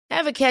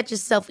Ever catch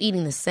yourself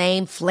eating the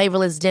same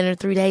flavorless dinner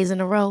 3 days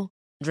in a row?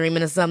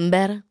 Dreaming of something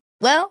better?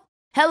 Well,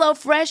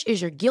 HelloFresh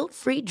is your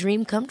guilt-free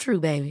dream come true,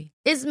 baby.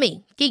 It's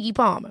me, Keke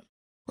Palmer.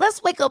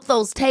 Let's wake up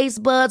those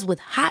taste buds with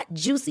hot,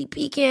 juicy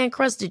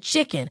pecan-crusted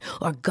chicken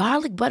or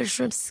garlic butter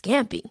shrimp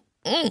scampi.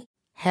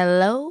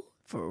 Hello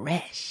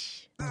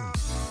Fresh.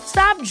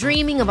 Stop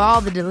dreaming of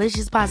all the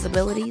delicious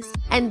possibilities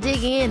and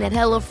dig in at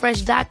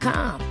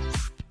HelloFresh.com.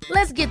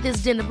 Let's get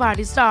this dinner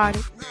party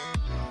started.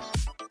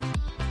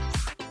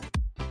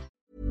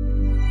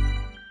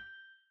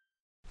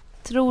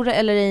 Tror det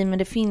eller ej, men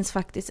det finns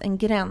faktiskt en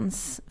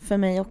gräns för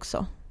mig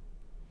också.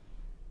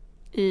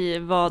 I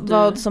vad du...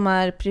 Vad som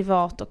är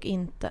privat och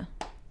inte.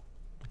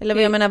 Eller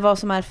jag menar vad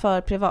som är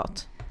för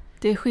privat.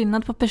 Det är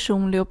skillnad på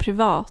personlig och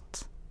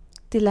privat.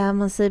 Det lär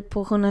man sig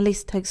på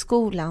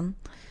journalisthögskolan.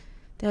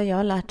 Det har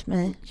jag lärt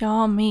mig.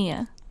 Jag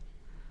med.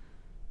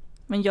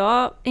 Men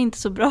jag är inte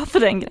så bra för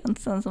den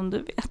gränsen som du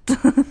vet.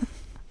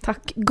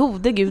 Tack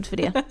gode gud för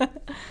det.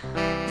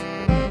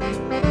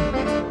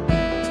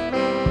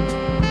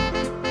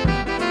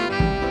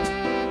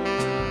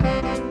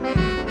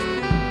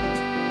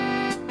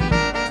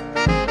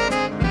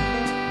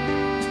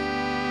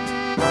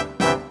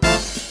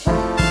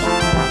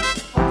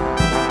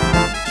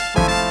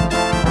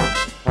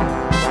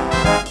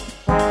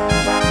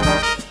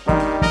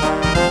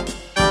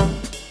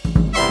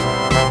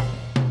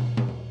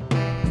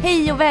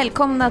 Hej och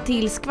välkomna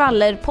till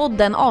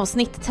Skvallerpodden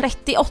avsnitt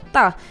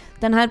 38.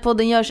 Den här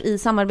podden görs i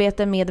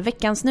samarbete med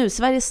Veckans Nu,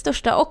 Sveriges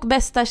största och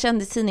bästa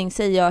kändistidning,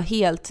 säger jag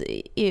helt,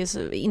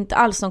 inte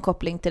alls någon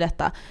koppling till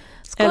detta.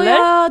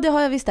 Ja, det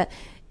har jag visst det.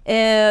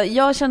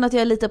 Jag känner att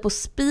jag är lite på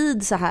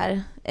speed så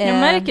här. Jag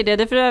märker det,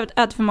 det är för att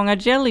jag äter för många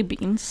jelly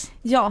beans.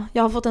 Ja,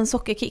 jag har fått en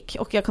sockerkick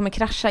och jag kommer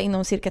krascha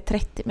inom cirka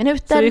 30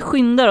 minuter. Så vi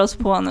skyndar oss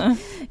på nu,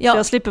 ja, så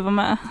jag slipper vara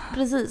med.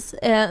 Precis,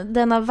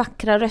 denna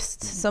vackra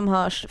röst som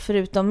hörs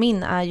förutom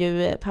min är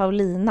ju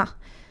Paulina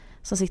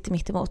som sitter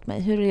mitt emot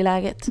mig. Hur är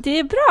läget? Det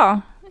är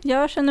bra.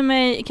 Jag känner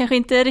mig kanske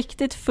inte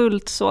riktigt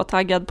fullt så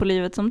taggad på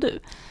livet som du.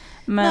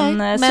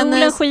 Men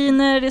solen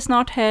skiner, det är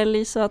snart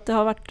helg, så att det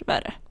har varit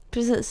värre.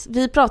 Precis.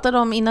 Vi pratade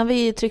om, innan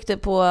vi tryckte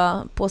på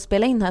att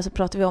spela in här, så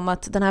pratade vi om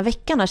att den här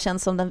veckan har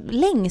känts som den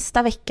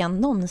längsta veckan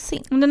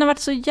någonsin. Men den har varit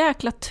så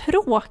jäkla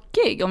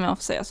tråkig, om jag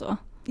får säga så.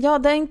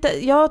 Ja,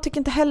 jag tycker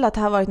inte heller att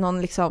det har varit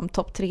någon liksom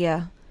topp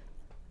 3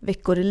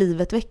 veckor i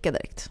livet vecka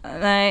direkt.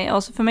 Nej,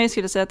 alltså för mig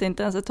skulle jag säga att det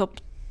inte ens är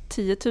topp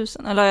 10 000.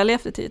 Eller har jag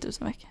levt i 10 000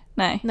 veckor?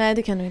 Nej,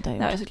 det kan du inte ha gjort.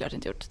 Det har jag såklart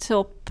inte gjort.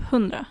 Topp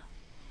 100.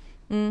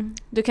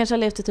 Du kanske har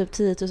levt i typ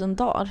 10 000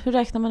 dagar. Hur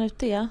räknar man ut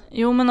det?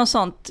 Jo, men något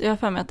sånt. Jag har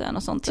för mig att det är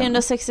något sånt.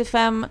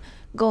 365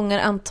 gånger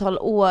antal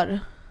år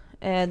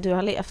du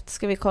har levt.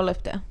 Ska vi kolla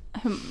upp det?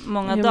 Hur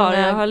många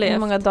dagar jag har levt? Hur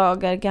många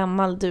dagar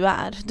gammal du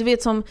är. Du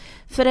vet, som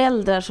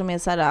föräldrar som är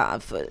så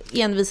här,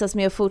 envisas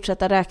med att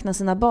fortsätta räkna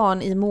sina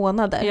barn i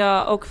månader.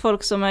 Ja, och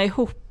folk som är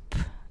ihop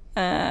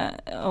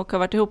och har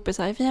varit ihop i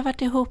så här, vi har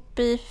varit ihop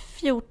i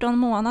 14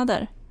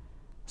 månader.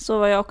 Så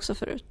var jag också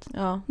förut.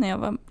 Ja. När jag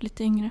var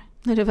lite yngre.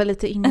 När du var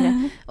lite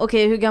yngre.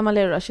 Okej, hur gammal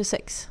är du då?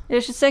 26? Jag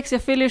är 26,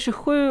 jag fyller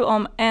 27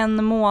 om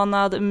en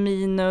månad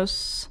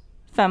minus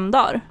 5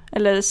 dagar.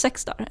 Eller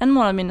 6 dagar. En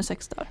månad minus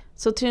 6 dagar.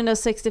 Så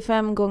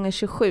 365 gånger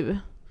 27.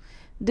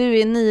 Du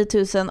är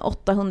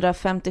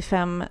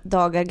 9855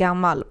 dagar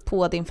gammal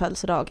på din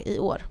födelsedag i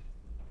år.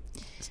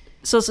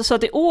 Så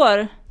att i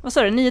år, vad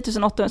sa du,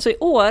 9800. Så i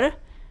år,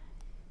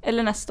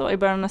 eller nästa år, i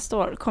början av nästa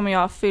år, kommer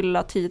jag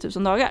fylla 10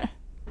 000 dagar.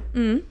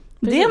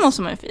 Det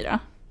måste man ju fira.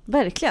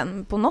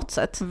 Verkligen, på något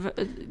sätt.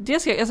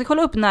 Jag ska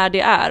kolla upp när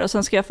det är och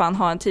sen ska jag fan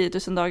ha en 10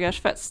 000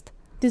 dagars fest.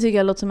 Det tycker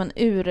jag låter som en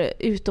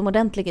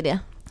utomordentlig idé.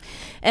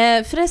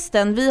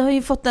 Förresten, vi har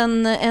ju fått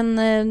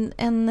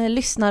en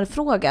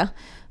lyssnarfråga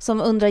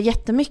som undrar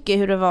jättemycket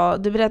hur det var.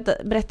 Du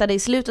berättade i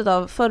slutet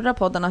av förra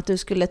podden att du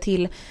skulle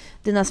till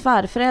dina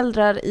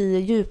svärföräldrar i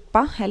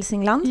Djupa,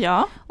 Hälsingland,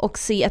 och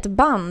se ett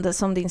band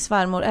som din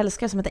svärmor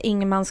älskar som heter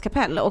Engmans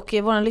kapell. Och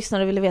våra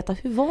lyssnare ville veta,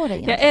 hur var det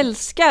egentligen? Jag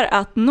älskar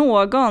att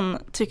någon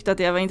tyckte att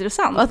det var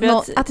intressant.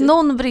 Att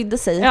någon brydde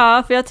sig.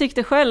 Ja, för jag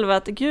tyckte själv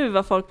att gud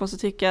vad folk måste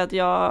tycka att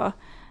jag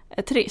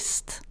är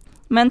trist.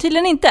 Men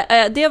tydligen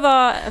inte. Det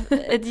var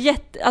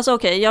ett alltså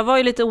okej, jag var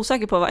ju lite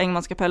osäker på vad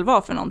Engmans kapell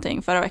var för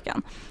någonting förra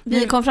veckan.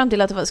 Vi kom fram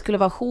till att det skulle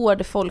vara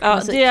hård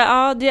folkmusik.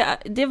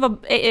 Det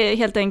var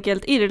helt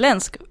enkelt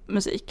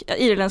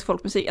irländsk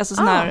folkmusik. Alltså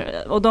sån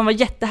här, och de var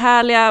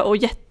jättehärliga och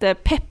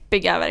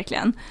jättepeppiga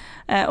verkligen.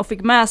 Och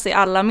fick med sig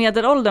alla.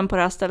 Medelåldern på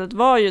det här stället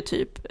var ju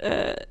typ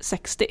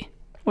 60.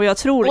 Och jag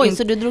tror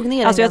så du drog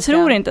ner jag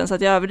tror inte ens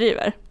att jag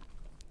överdriver.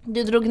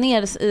 Du drog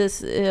ner i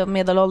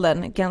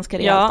medelåldern ganska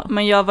rejält. Ja,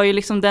 men jag var ju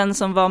liksom den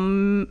som var,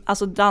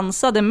 alltså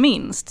dansade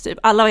minst typ.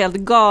 Alla var helt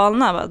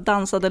galna,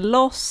 dansade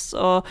loss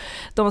och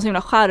de var så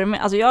himla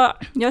charmiga. Alltså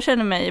jag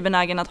känner mig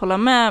benägen att hålla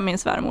med min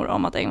svärmor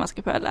om att Engmans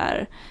kapell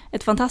är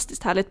ett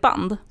fantastiskt härligt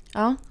band.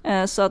 Ja.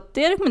 Så att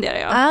det rekommenderar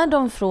jag. Är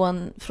de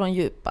från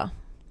Djupa?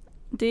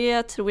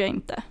 Det tror jag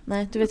inte.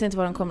 Nej, du vet inte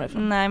var den kommer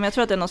ifrån. Nej, men jag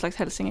tror att det är någon slags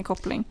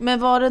Hälsingekoppling. Men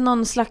var det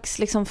någon slags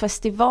liksom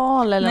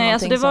festival eller Nej, någonting?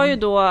 alltså det var ju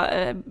då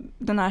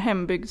den här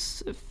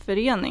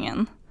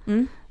hembygdsföreningen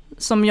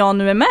som jag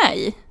nu är med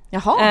i.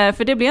 Jaha.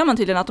 För det blev man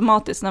tydligen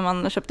automatiskt när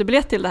man köpte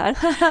biljett till det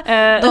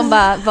här. De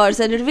bara, vare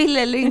sig du vill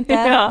eller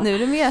inte, nu är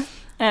du med.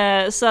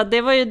 Så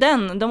det var ju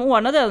de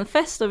ordnade en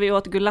fest och vi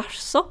åt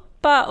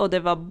gulaschsoppa och det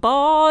var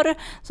bar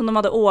som de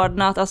hade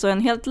ordnat, alltså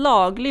en helt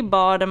laglig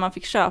bar där man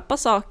fick köpa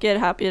saker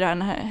här i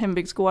den här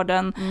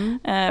hembygdsgården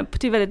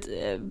till väldigt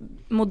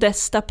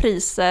modesta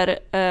priser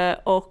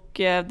och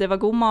det var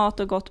god mat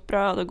och gott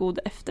bröd och god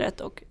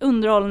efterrätt och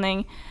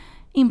underhållning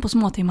in på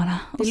småtimmarna.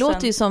 Det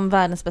låter ju som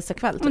världens bästa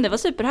kväll. Typ. Men det var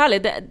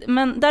superhärligt.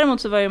 Men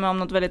däremot så var jag med om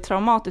något väldigt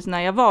traumatiskt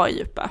när jag var i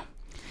Djupa.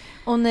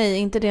 Åh nej,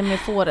 inte det med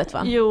fåret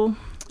va? Jo,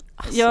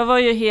 jag var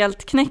ju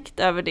helt knäckt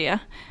över det.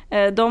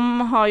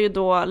 De har ju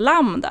då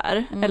lamm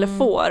där, eller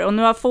får. Och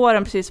nu har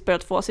fåren precis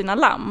börjat få sina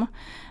lamm.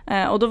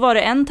 Och då var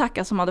det en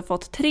tacka som hade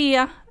fått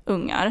 3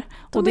 ungar.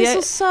 De är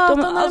så söta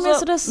när de är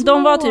sådär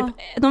små.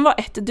 De var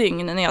 1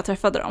 dygn när jag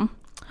träffade dem.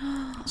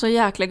 Så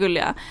jäkla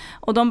gulliga.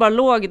 Och de bara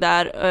låg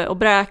där och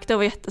bräkte och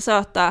var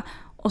jättesöta.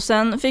 Och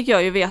sen fick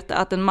jag ju veta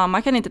att en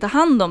mamma kan inte ta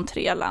hand om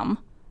 3 lamm.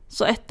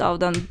 Så ett av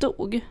den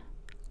dog.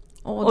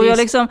 Och jag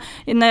liksom,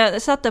 när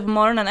jag satt där på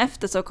morgonen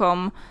efter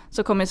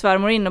så kom min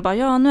svärmor in och bara,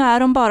 ja nu är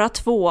de bara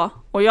 2.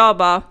 Och jag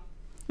bara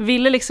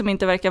ville liksom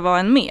inte verka vara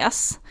en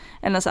mes.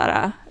 Eller så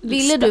här,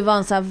 ville du vara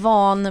en så här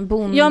van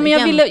bonde? Ja, men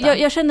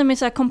jag kände mig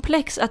så här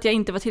komplex att jag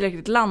inte var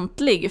tillräckligt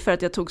lantlig för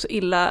att jag tog så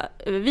illa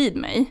vid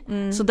mig.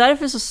 Så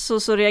därför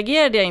så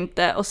reagerade jag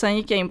inte och sen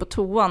gick jag in på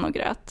toan och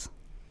grät.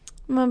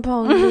 Men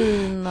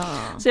Paulina.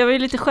 Så jag var ju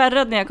lite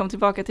skärrad när jag kom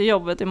tillbaka till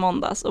jobbet i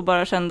måndags och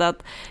bara kände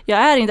att jag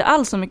är inte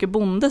alls så mycket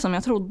bonde som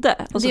jag trodde.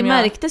 Och det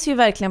märktes ju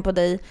verkligen på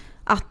dig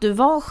att du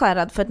var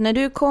skärrad, för att när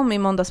du kom i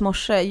måndags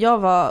morse, jag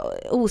var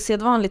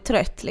osedvanligt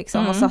trött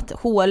liksom, och satt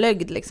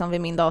hålögd liksom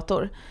vid min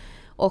dator.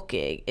 Och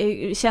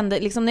kände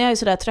liksom, när jag är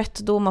så där trött,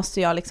 då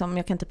måste jag liksom,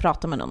 jag kan inte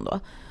prata med någon då.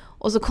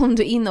 Och så kom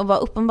du in och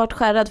var uppenbart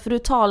skärrad, för du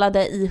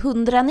talade i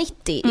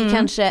 190 i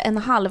kanske en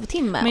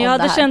halvtimme. Men jag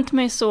hade känt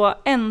mig så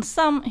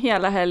ensam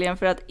hela helgen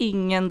för att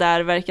ingen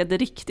där verkade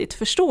riktigt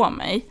förstå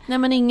mig. Nej,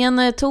 men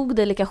ingen tog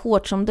det lika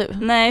hårt som du.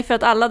 Nej, för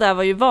att alla där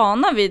var ju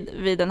vana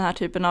vid den här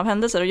typen av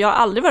händelser och jag har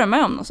aldrig varit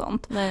med om något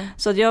sånt. Nej.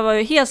 Så att jag var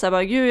ju helt så här,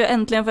 bara, gud,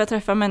 äntligen får jag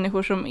träffa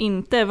människor som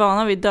inte är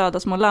vana vid döda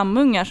små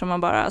lammungar som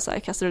man bara så här,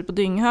 kastar ut på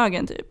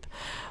dynghögen typ.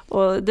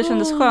 Och det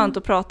kändes skönt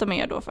att prata med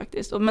er då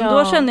faktiskt. Men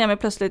då kände jag mig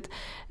plötsligt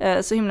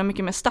så himla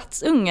mycket mer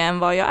stadsunge än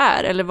vad jag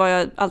är. Eller vad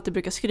jag alltid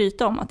brukar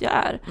skryta om att jag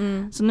är.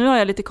 Så nu har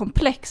jag lite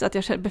komplex att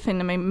jag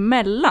befinner mig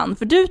mellan.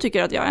 För du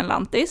tycker att jag är en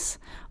lantis.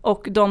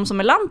 Och de som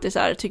är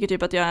lantisar tycker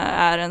typ att jag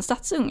är en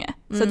stadsunge.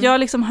 Så att jag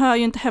liksom hör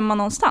ju inte hemma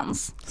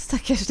någonstans.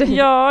 Stackars dig.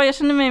 Ja, jag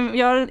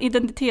har en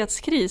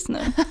identitetskris nu.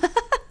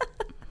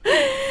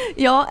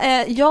 Ja,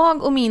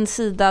 jag och min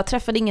sida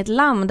träffade inget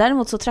lamm.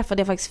 Däremot så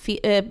träffade jag faktiskt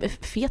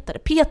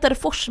Peter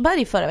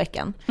Forsberg förra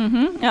veckan.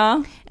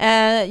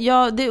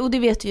 Ja. Och det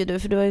vet ju du,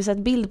 för du har ju sett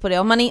bild på det.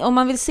 Om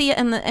man vill se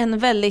en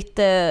väldigt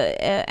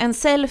en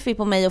selfie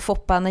på mig och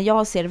Foppa när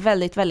jag ser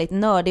väldigt, väldigt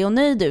nördig och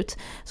nöjd ut,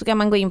 så kan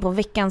man gå in på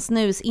Veckans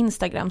Nus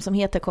Instagram som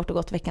heter kort och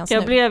gott Veckans Nu.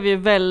 Jag blev ju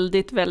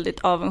väldigt, väldigt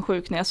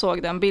avundsjuk när jag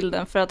såg den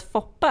bilden, för att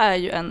Foppa är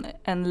ju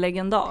en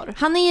legendar.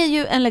 Han är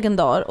ju en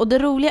legendar, och det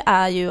roliga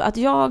är ju att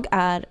jag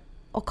är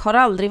och har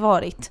aldrig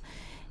varit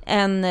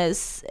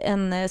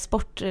en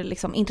sport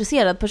liksom,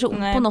 intresserad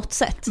person på något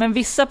sätt. Men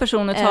vissa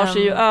personer tar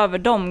sig ju över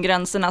de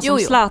gränserna, som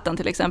Zlatan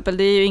till exempel.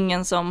 Det är ju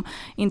ingen som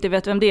inte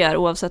vet vem det är,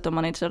 oavsett om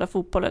man är intresserad av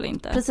fotboll eller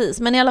inte. Precis,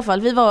 men i alla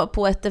fall, vi var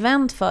på ett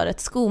event för ett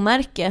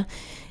skomärke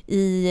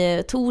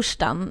i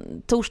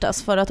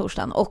förra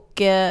torsdagen,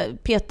 och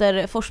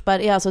Peter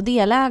Forsberg är alltså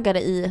delägare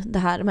i det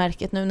här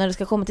märket nu när det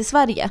ska komma till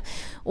Sverige,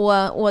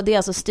 och det är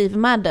alltså Steve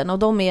Madden, och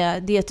det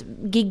är ett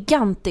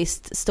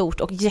gigantiskt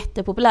stort och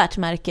jättepopulärt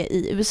märke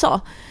i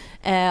USA,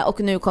 och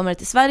nu kommer det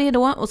till Sverige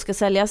då och ska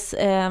säljas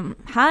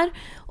här.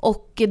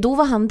 Och då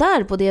var han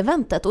där på det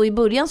eventet, och i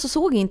början så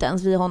såg inte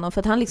ens vi honom, för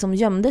att han liksom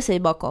gömde sig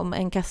bakom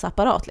en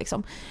kassaapparat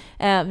liksom.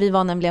 Vi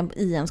var nämligen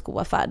i en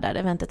skoaffär där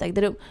eventet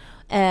ägde rum.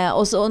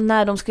 Och så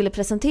när de skulle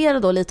presentera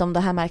då lite om det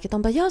här märket,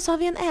 de bara, ja, så har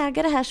vi en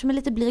ägare här som är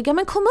lite blyg,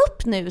 men kom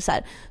upp nu så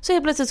här. Så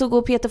helt plötsligt så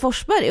går Peter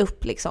Forsberg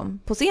upp liksom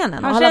på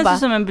scenen. Han känns ju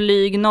som en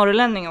blyg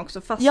norrlänning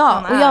också, fast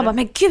ja, och jag bara,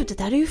 men gud, det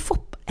där är ju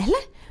Foppa, eller?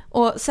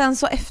 Och sen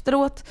så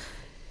efteråt,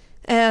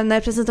 när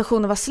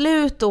presentationen var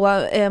slut och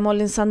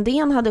Molly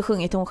Sandén hade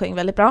sjungit, hon sjöng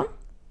väldigt bra,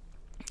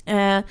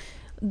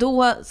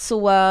 då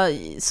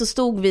så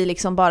stod vi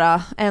liksom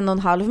bara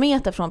 1,5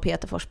 meter från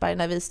Peter Forsberg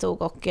när vi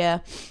stod, och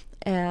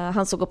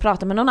han såg och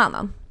pratade med någon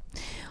annan.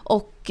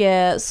 Och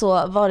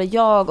så var det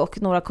jag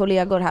och några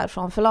kollegor här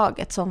från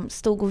förlaget som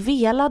stod och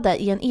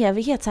velade i en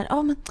evighet så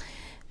här, men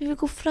vi vill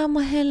gå fram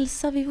och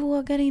hälsa, vi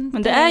vågar inte.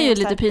 Men det är ju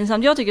lite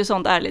pinsamt. Jag tycker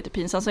sånt är lite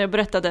pinsamt. Som jag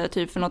berättade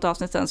typ för något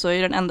avsnitt sen, så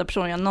är den enda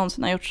personen jag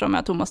någonsin har gjort som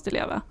är Thomas Di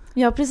Leva.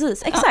 Ja,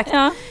 precis. Exakt.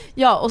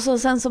 Ja, och så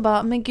sen så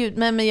bara, men gud,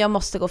 men jag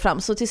måste gå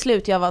fram. Så till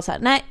slut jag var så här,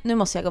 nej, nu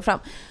måste jag gå fram.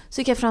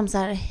 Så gick jag fram så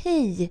här,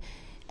 hej,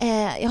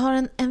 Jag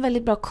har en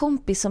väldigt bra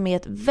kompis som är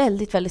ett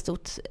väldigt, väldigt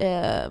stort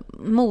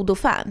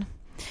modofan.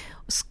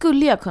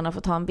 Skulle jag kunna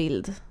få ta en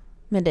bild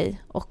med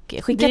dig och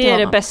skicka till honom? Det är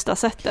det bästa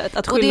sättet,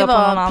 att skylla på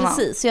någon annan.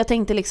 Precis, så jag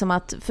tänkte liksom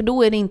att, för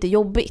då är det inte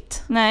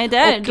jobbigt. Nej, då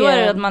är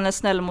det att man är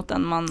snäll mot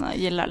den man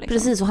gillar. Liksom.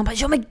 Precis, och han bara,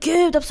 ja men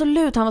gud,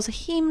 absolut. Han var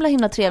så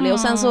himla trevlig. Och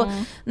sen så,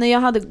 när jag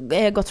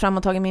hade gått fram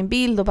och tagit min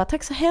bild och bara,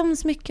 tack så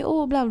hemskt mycket,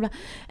 bla bla.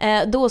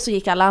 Då så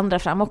gick alla andra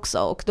fram också.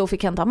 Och då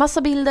fick han ta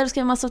massa bilder,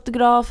 skriva massa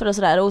autografer och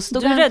sådär. Och du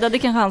räddade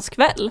kanske hans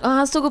kväll? Och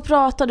han stod och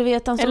pratade, du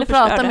vet. Han stod och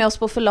pratade med oss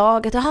på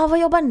förlaget. Vad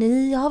jobbar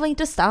ni? Vad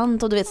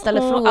intressant. Och du vet,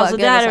 ställer frågor. Alltså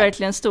det här är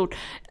verkligen stort.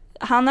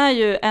 Han är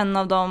ju en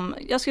av de,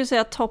 jag skulle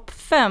säga topp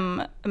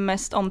 5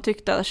 mest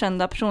omtyckta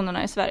kända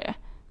personerna i Sverige.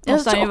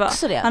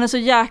 Han är så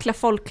jäkla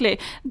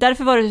folklig.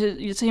 Därför var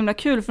det så himla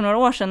kul för några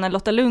år sedan när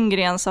Lotta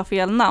Lundgren sa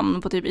fel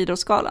namn på typ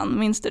Idrottsgalan.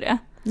 Minns du det?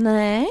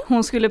 Nej.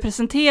 Hon skulle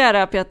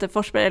presentera Peter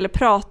Forsberg, eller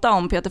prata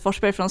om Peter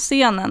Forsberg från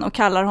scenen, och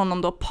kallar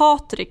honom då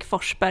Patrik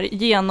Forsberg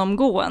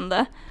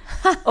genomgående.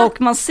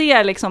 Och man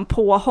ser liksom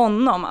på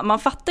honom, man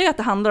fattar ju att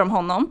det handlar om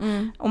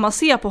honom, och man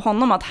ser på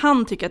honom att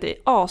han tycker att det är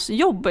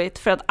asjobbigt,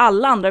 för att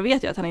alla andra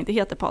vet ju att han inte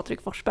heter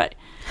Patrik Forsberg.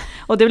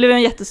 Och det blev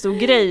en jättestor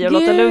grej, och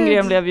Lotta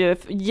Lundgren blev ju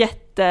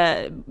jättehånad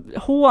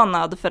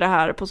för det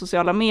här på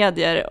sociala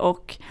medier.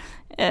 Och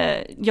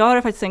jag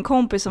har faktiskt en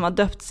kompis som har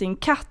döpt sin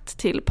katt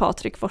till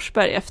Patrik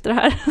Forsberg efter det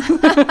här.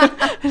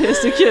 Det är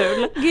så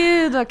kul.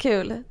 Gud vad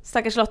kul.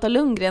 Stackars Lotta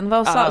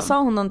Lundgren, sa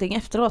hon någonting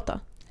efteråt då?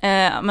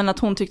 Men att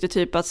hon tyckte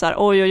typ att så här,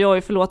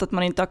 oj, förlåt att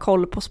man inte har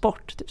koll på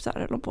sport, typ så här,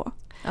 eller på.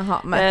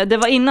 Aha, men... Det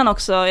var innan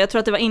också, jag tror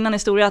att det var innan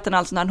historieäten,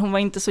 alltså när hon var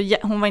inte så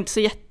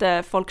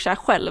jättefolkkär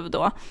själv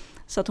då.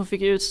 Så att hon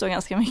fick utstå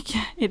ganska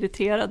mycket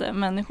irriterade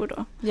människor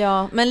då.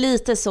 Ja, men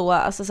lite så,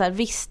 alltså så här,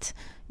 visst,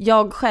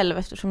 jag själv,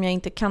 eftersom jag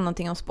inte kan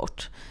någonting om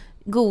sport,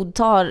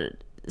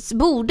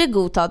 borde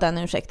godta den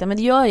ursäkten, men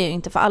det gör jag ju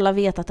inte, för alla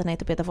vet att den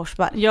heter Peter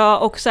Forsberg. Ja,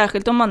 och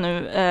särskilt om man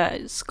nu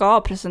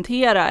ska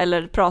presentera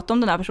eller prata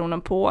om den här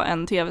personen på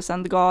en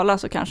tv-sänd gala,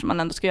 så kanske man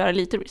ändå ska göra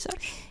lite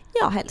research.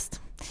 Ja,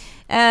 helst.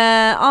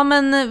 Ja,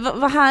 men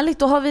vad härligt,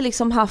 då har vi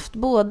liksom haft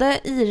både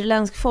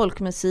irländsk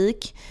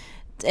folkmusik,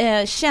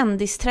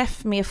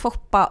 kändisträff med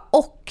Foppa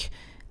och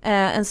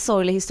en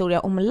sorglig historia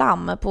om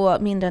lamm på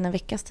mindre än en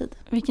veckas tid.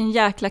 Vilken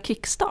jäkla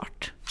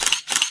kickstart.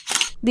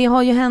 Det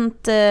har ju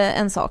hänt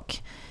en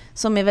sak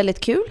som är väldigt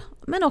kul,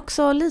 men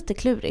också lite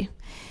klurig.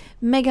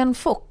 Megan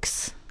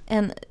Fox,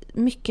 en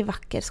mycket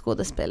vacker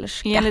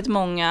skådespelerska. Enligt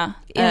många,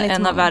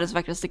 en av världens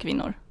vackraste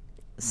kvinnor.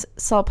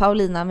 Sa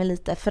Paulina med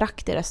lite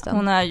förakt i rösten.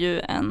 Hon är ju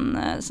en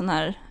sån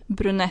här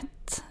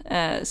brunett,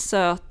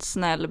 söt,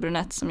 snäll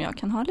brunett som jag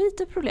kan ha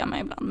lite problem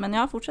med ibland. Men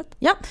jag fortsätter.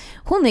 Ja,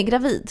 hon är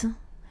gravid.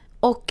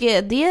 Och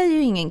det är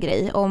ju ingen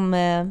grej om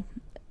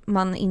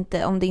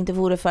det inte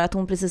vore för att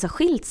hon precis har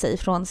skilt sig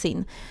från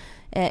sin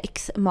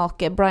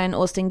ex-make Brian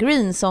Austin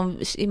Green, som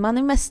han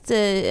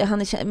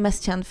är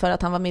mest känd för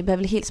att han var med i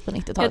Beverly Hills på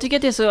 90-talet. Jag tycker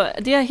att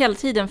det har hela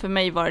tiden för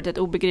mig varit ett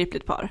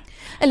obegripligt par.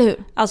 Eller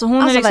hur? Alltså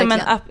hon är liksom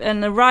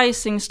en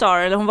rising star,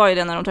 eller hon var ju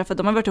det när de träffade.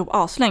 De har varit ihop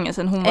aslänge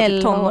sedan hon var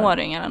typ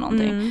tonåring eller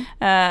någonting.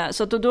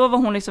 Så att då var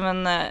hon liksom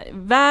en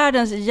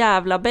världens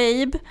jävla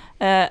babe,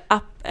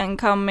 up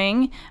and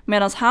coming,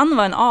 medan han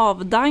var en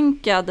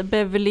avdankad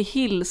Beverly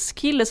Hills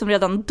kille som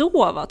redan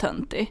då var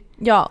töntig.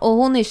 Ja, och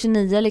hon är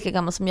 29, lika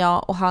gammal som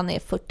jag, och han är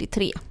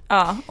 43.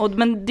 Ja,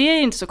 men det är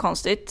ju inte så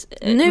konstigt.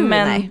 Nu,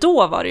 men nej.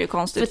 Då var det ju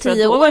konstigt,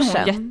 för då var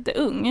hon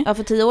jätteung. Ja,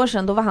 för 10 år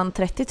sedan, då var han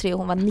 33 och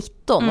hon var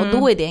 19. Och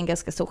då är det en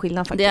ganska stor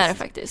skillnad faktiskt. Det är det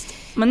faktiskt.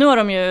 Men nu har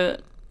de ju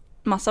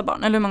massa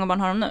barn. Eller hur många barn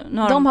har de nu?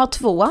 De har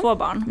 2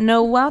 barn.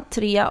 Noah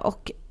 3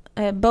 och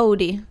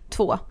Bodhi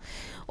 2.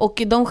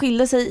 Och de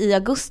skilde sig i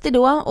augusti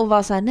då och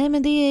var så här: nej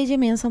men det är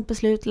gemensamt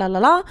beslut,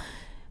 lalala.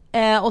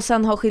 Och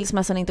sen har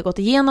skilsmässan inte gått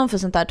igenom, för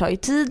sånt där tar ju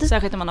tid.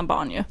 Särskilt när man har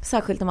barn ju.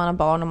 Särskilt när man har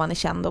barn och man är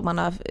känd och man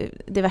har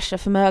diverse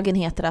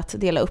förmögenheter att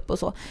dela upp och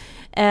så.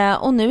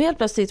 Och nu helt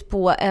plötsligt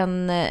på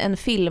en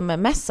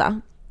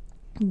filmmässa,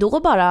 då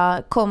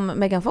bara kom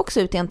Megan Fox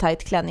ut i en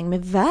tight klänning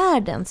med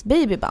världens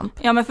babybump.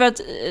 Ja, men för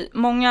att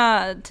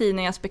många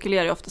tidningar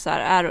spekulerar ju ofta så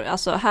här,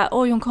 alltså här,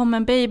 hon kom med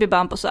en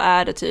babybump, och så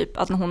är det typ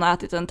att hon har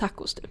ätit en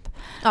tacos typ.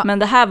 Ja. Men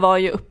det här var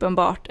ju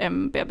uppenbart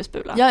en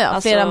bebisbula. Ja,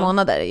 alltså, flera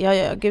månader.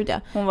 Ja, gud ja.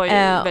 Hon var ju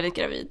väldigt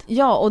gravid.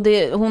 Ja, och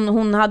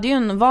hon hade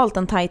ju valt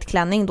en tight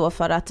klänning då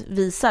för att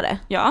visa det.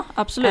 Ja,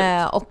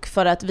 absolut. Och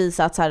för att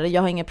visa att så här,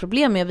 jag har inga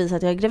problem med att visa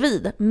att jag är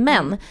gravid.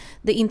 Men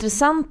det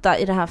intressanta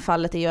i det här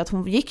fallet är ju att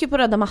hon gick ju på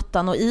röda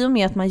mattan, och i och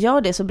med att man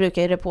gör det så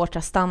brukar ju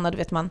reportrar stanna, du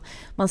vet,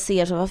 man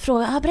ser så,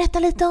 frågar, berätta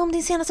lite om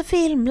din senaste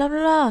film, bla bla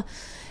bla.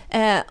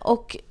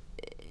 Och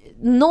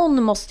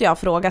någon måste ju ha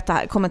frågat det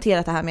här,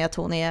 kommenterat det här med att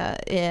hon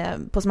är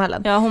på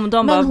smällen. Ja,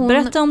 de bara,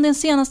 berätta om din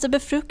senaste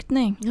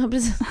befruktning. Ja,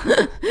 precis.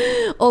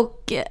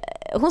 Och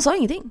hon sa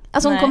ingenting.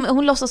 Alltså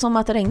hon låtsas som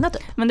att det regnade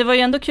typ. Men det var ju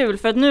ändå kul,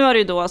 för att nu har det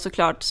ju då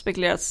såklart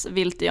spekulerats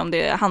vilt i om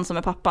det är han som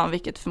är pappan,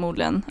 vilket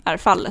förmodligen är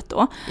fallet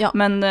då. Ja.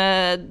 Men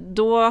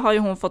då har ju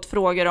hon fått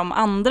frågor om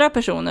andra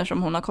personer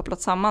som hon har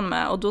kopplat samman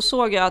med. Och då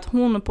såg jag att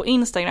hon på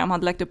Instagram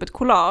hade lagt upp ett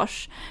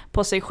collage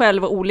på sig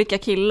själv och olika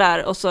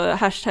killar och så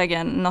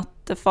hashtaggen not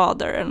the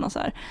father eller något så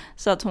här.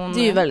 Så att hon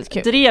drev väldigt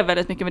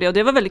mycket med det, och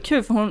det var väldigt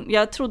kul, för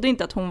jag trodde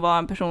inte att hon var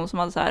en person som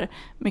hade så här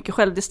mycket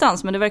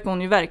självdistans, men det verkar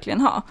hon ju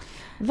verkligen ha.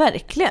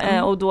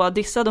 Verkligen. Och då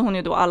dissade hon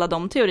ju då alla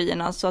de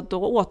teorierna, så att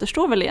då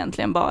återstår väl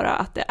egentligen bara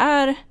att det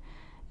är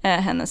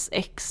hennes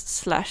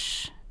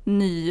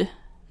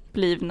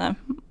ex/nyblivne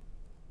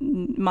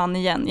man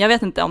igen. Jag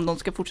vet inte om de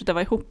ska fortsätta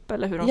vara ihop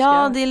eller hur de ska.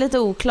 Ja, det är lite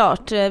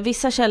oklart.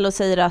 Vissa källor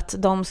säger att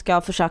de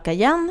ska försöka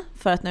igen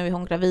för att nu är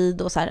hon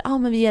gravid och så här,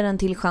 men vi ger en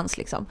till chans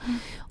liksom.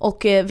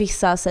 Och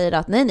vissa säger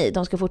att nej,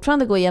 de ska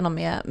fortfarande gå igenom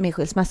med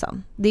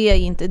skilsmässan. Det är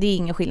ingen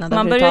skillnad överhuvudtaget.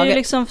 Man börjar ju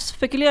liksom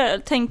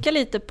tänka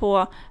lite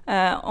på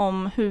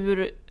om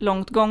hur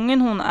långt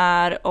gången hon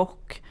är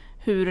och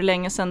hur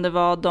länge sedan det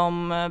var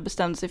de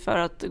bestämde sig för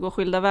att gå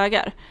skilda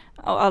vägar.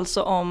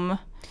 Alltså om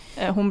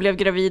hon blev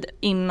gravid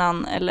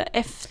innan eller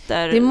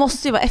efter. Det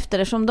måste ju vara efter,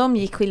 eftersom de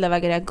gick skilda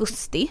vägar i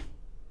augusti.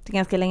 Det är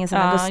ganska länge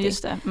sedan augusti.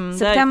 Just det.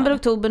 September,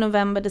 oktober,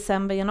 november,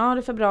 december,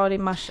 januari, februari,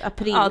 mars,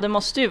 april. Ja, det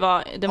måste ju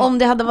vara. Om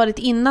det hade varit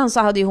innan så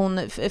hade ju hon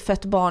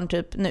fött barn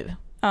typ nu.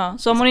 Ja,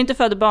 så om hon inte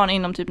födde barn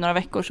inom typ några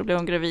veckor så blev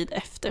hon gravid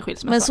efter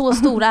skilsmässan. Men så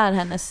stor är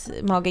hennes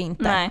mage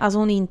inte. Nej. Alltså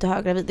hon är inte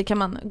höggravid. Det kan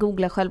man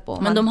googla själv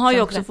på. Men de har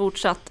ju också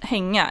fortsatt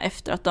hänga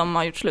efter att de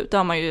har gjort slut. Det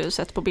har man ju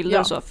sett på bilder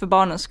och så, för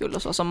barnens skull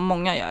och så, som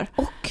många gör.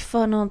 Och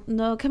för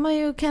då kan man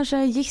ju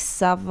kanske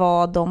gissa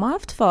vad de har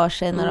haft för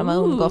sig när de har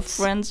umgåtts.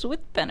 Friends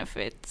with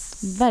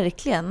benefits.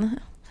 Verkligen.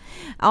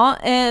 Ja,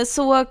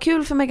 så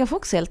kul för Megan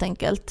Fox helt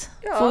enkelt.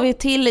 Ja. Får vi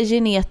till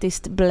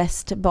genetiskt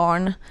blessed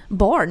barn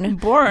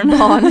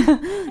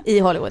i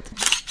Hollywood.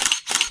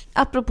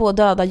 Apropå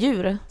döda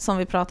djur som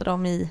vi pratade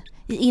om i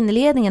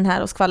inledningen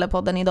här hos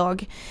Skvallerpodden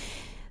idag,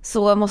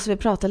 så måste vi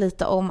prata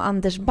lite om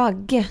Anders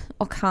Bagge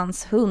och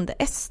hans hund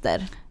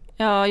Ester.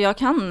 Ja, jag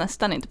kan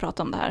nästan inte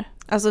prata om det här.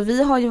 Alltså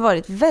vi har ju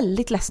varit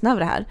väldigt ledsna över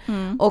det här.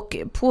 Och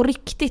på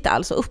riktigt,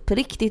 alltså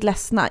uppriktigt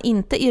ledsna.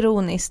 Inte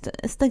ironiskt,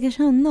 stackars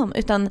honom.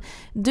 Utan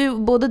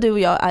både du och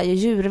jag är ju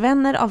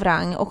djurvänner av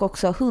rang och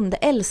också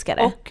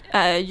hundälskare. Och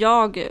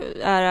jag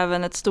är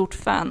även ett stort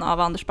fan av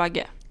Anders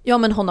Bagge. Ja,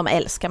 men honom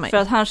älskar man ju. För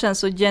att han känns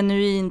så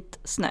genuint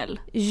snäll.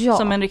 Ja.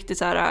 Som en riktig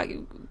så här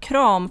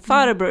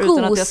kramfarbror,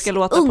 utan att jag ska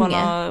låta på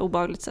något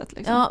obehagligt sätt.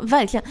 Liksom. Ja,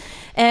 verkligen.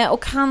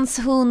 Och hans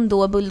hund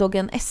då,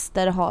 bulldoggen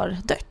Ester, har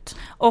dött.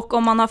 Och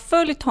om man har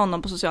följt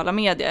honom på sociala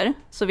medier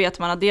så vet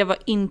man att det var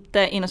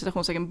inte inom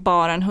citationstecken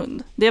bara en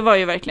hund. Det var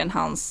ju verkligen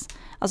hans...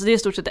 Alltså det är i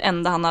stort sett det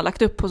enda han har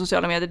lagt upp på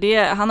sociala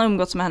medier. Han har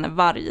umgåtts med henne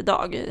varje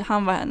dag.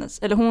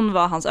 Hon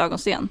var hans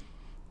ögonsten.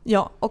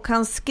 Ja, och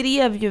han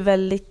skrev ju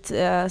väldigt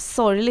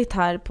sorgligt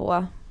här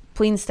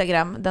på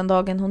Instagram den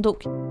dagen hon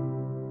dog.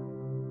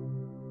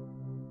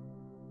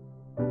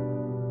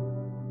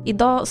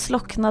 Idag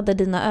slocknade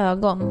dina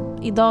ögon.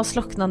 Idag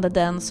slocknade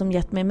den som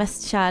gett mig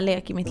mest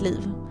kärlek i mitt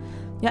liv.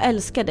 Jag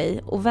älskar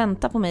dig och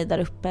vänta på mig där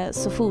uppe,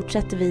 så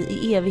fortsätter vi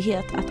i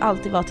evighet att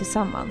alltid vara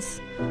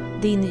tillsammans.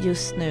 Din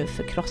just nu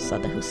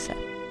förkrossade husse.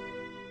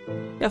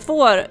 Jag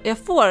får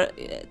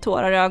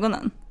tårar i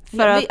ögonen.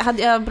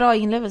 Hade jag bra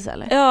inlevelse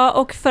eller? Ja,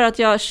 och för att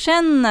jag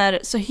känner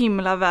så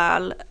himla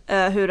väl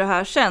hur det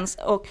här känns.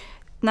 Och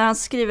när han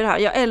skriver här,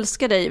 jag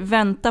älskar dig,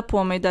 vänta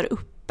på mig där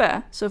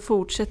uppe, så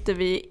fortsätter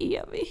vi i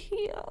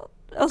evighet.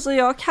 Alltså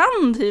jag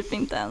kan typ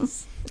inte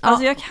ens.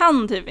 Alltså jag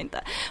kan typ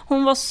inte.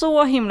 Hon var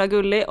så himla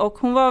gullig och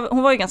hon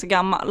var ju ganska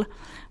gammal.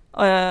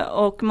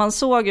 Och man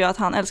såg ju att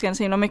han älskade henne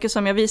så himla mycket,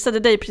 som jag visade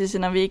dig precis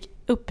innan vi gick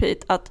upp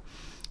hit, att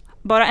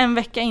bara en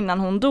vecka innan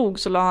hon dog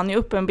så la han ju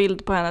upp en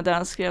bild på henne där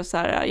han skrev så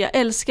här: jag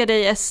älskar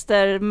dig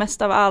Ester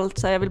mest av allt,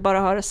 så här, jag vill bara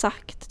ha det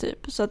sagt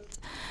typ. Så att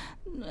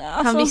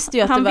alltså, han visste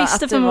ju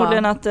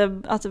förmodligen att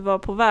det var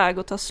på väg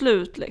att ta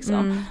slut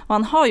liksom. Och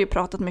han har ju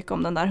pratat mycket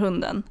om den där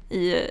hunden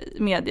i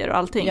medier och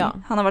allting. Ja.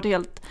 Han har varit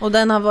helt... Och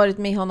den har varit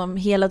med honom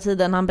hela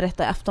tiden. Han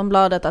berättade i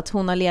Aftonbladet att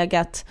hon har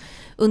legat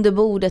under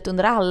bordet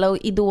under alla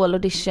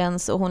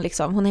Idol-auditions, och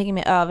hon hänger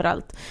med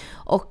överallt.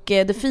 Och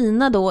det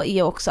fina då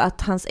är också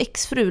att hans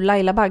exfru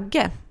Laila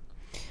Bagge,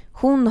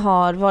 hon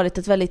har varit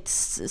ett väldigt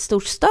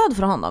stort stöd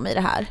för honom i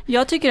det här.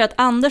 Jag tycker att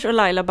Anders och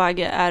Laila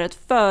Bagge är ett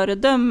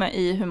föredöme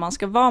i hur man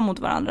ska vara mot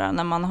varandra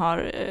när man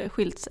har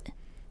skilt sig.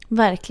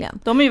 Verkligen.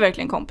 De är ju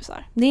verkligen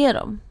kompisar. Det är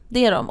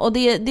de. Och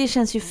det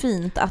känns ju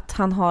fint att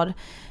han har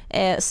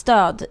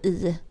stöd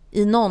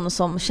i någon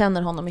som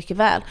känner honom mycket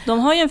väl. De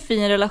har ju en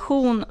fin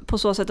relation på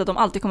så sätt att de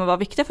alltid kommer vara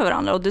viktiga för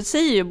varandra. Och det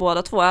säger ju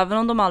båda två. Även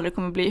om de aldrig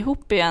kommer bli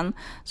ihop igen,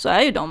 så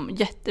är ju de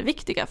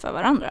jätteviktiga för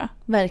varandra.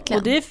 Verkligen.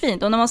 Och det är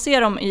fint. Och när man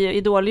ser dem i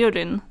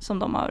Idol-juryn, som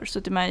de har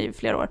suttit med i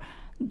flera år,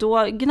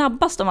 då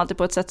gnabbas de alltid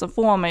på ett sätt som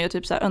får mig att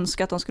typ så här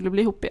önska att de skulle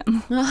bli ihop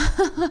igen.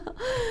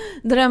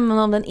 Drömmen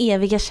om den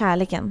eviga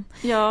kärleken.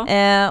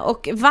 Ja.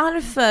 Och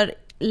varför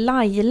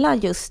Laila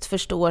just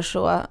förstår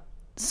så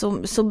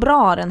så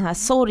bra, den här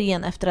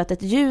sorgen efter att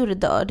ett djur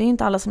dör. Det är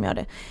inte alla som gör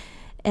det.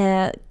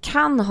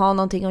 Kan ha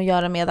någonting att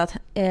göra med att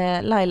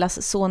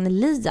Lailas son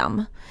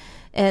Liam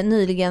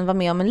nyligen var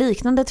med om en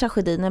liknande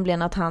tragedi,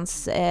 nämligen att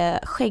hans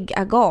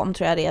skäggagam,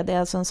 tror jag det är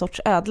alltså en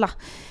sorts ödla,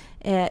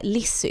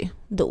 Lissy,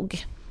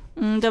 dog.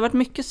 Det har varit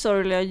mycket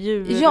sorgliga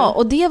djur. Ja,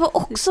 och det var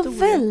också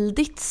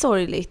väldigt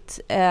sorgligt.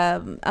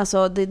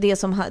 Alltså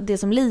det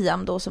som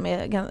Liam då,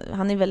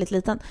 han är väldigt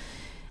liten,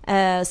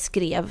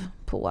 skrev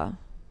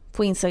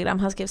på Instagram.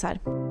 Han skrev så här: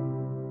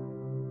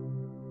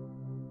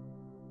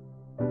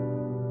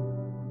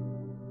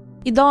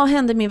 Idag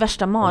hände min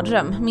värsta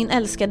mardröm. Min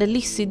älskade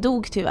Lissy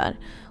dog tyvärr.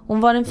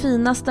 Hon var den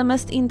finaste,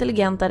 mest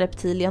intelligenta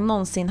reptil jag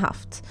någonsin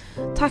haft.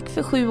 Tack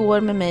för 7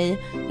 år med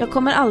mig. Jag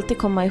kommer alltid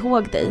komma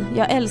ihåg dig.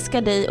 Jag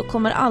älskar dig och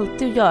kommer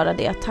alltid att göra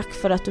det. Tack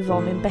för att du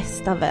var min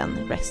bästa vän.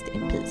 Rest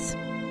in peace.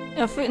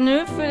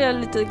 Nu får jag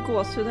lite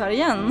gåshud här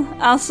igen.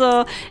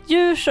 Alltså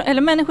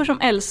människor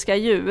som älskar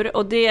djur,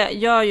 och det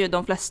gör ju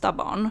de flesta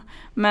barn.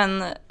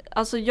 Men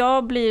alltså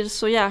jag blir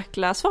så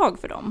jäkla svag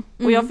för dem.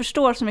 Och jag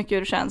förstår så mycket hur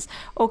det känns.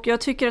 Och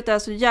jag tycker att det är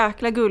så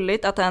jäkla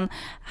gulligt att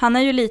han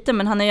är ju liten,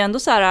 men han är ju ändå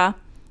så här,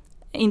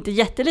 inte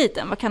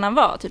jätteliten. Vad kan han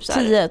vara? Typ så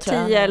här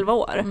 10-11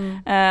 år.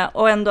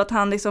 Och ändå att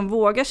han liksom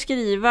vågar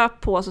skriva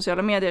på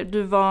sociala medier: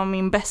 du var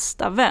min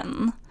bästa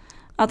vän.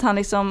 Att han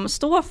liksom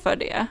står för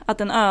det.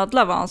 Att en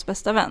ödla var hans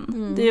bästa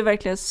vän. Det är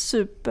verkligen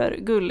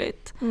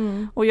supergulligt.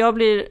 Och jag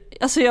blir...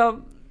 Alltså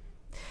jag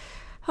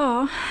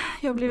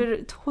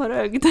blir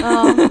tårögd.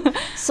 Ja,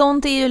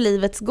 sånt är ju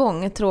livets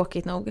gång,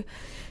 tråkigt nog.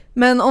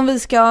 Men om vi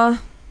ska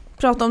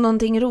prata om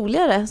någonting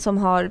roligare som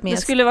har med Liam att göra.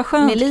 Det skulle vara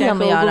skönt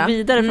kanske att gå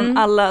vidare från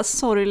alla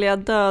sorgliga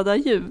döda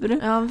djur.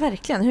 Ja,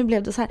 verkligen. Hur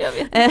blev det så här? Jag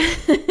vet.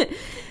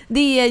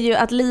 Det är ju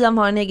att Liam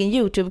har en egen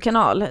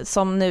YouTube-kanal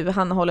som nu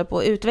han håller på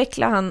att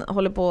utveckla. Han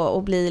håller på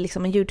att bli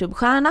liksom en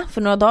YouTube-stjärna.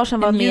 För några dagar sedan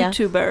var En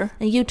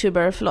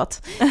YouTuber,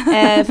 förlåt.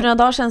 För några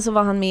dagar sedan så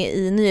var han med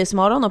i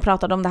Nyhetsmorgon och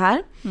pratade om det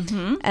här.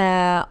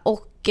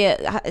 Och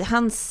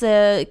hans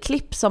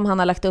klipp som han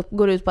har lagt upp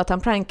går ut på att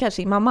han prankar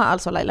sin mamma,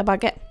 alltså Laila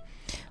Bagge.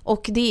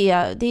 Och det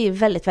är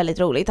väldigt, väldigt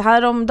roligt.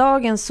 Här om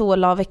dagen så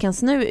la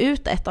Veckans Nu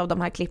ut ett av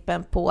de här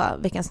klippen på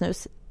Veckans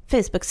Nus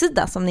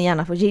Facebook-sida som ni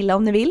gärna får gilla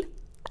om ni vill.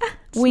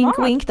 Wink,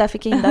 wink, där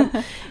fick jag in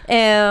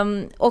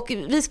den. Och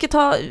vi ska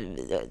ta...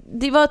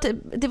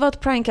 Det var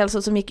ett prank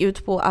alltså som gick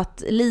ut på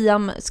att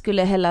Liam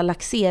skulle hälla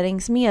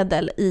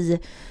laxeringsmedel i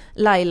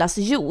Lailas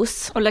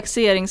juice. Och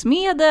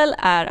laxeringsmedel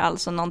är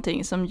alltså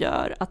någonting som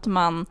gör att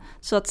man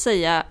så att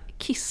säga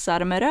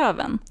kissar med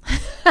röven.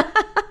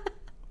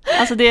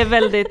 Alltså det är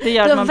väldigt... Det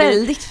gör att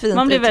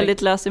man blir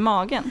väldigt lös i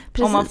magen.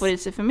 Precis. Om man får i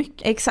sig för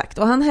mycket. Exakt,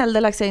 och han hällde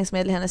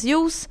laxeringsmedel i hennes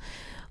juice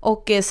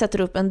och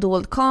sätter upp en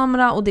dold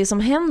kamera, och det som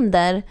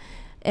händer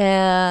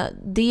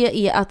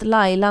det är att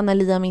Laila, när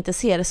Liam inte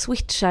ser,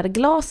 switchar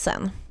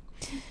glasen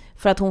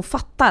för att hon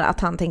fattar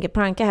att han tänker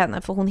pranka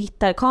henne, för hon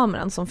hittar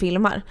kameran som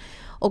filmar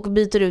och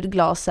byter ut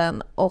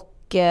glasen.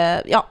 Och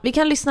vi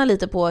kan lyssna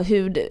lite på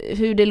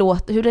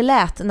hur det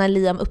lät när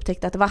Liam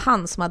upptäckte att det var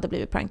han som hade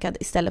blivit prankad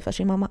istället för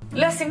sin mamma.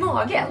 Lös i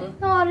magen?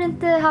 Jag har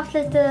inte haft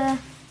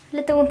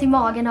lite ont i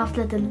magen och haft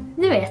lite,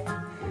 du vet,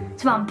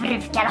 som man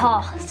brukar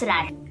ha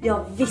sådär.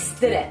 Jag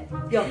visste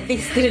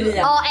det Liam.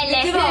 Ja,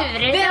 eller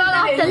hur? Du har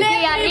haft en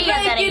diarré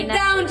där inne.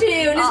 Down to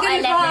you. Nu ska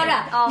du få höra.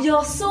 Ja.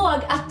 Jag såg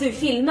att du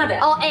filmade.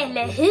 Ja,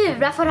 eller hur?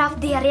 Varför har du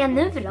haft diarré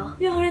nu då?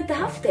 Jag har inte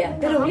haft det.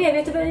 Det roliga,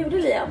 vet du vad jag gjorde,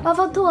 Liam? Ja,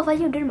 vadå? Vad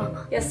gjorde du, mamma?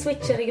 Jag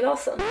switchade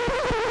glasen.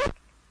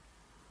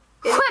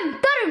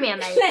 Skämtar du med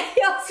mig? Nej,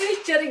 jag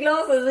switchade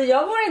glasen så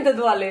jag mår inte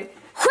dåligt.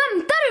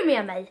 Skämtar du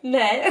med mig?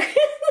 Nej.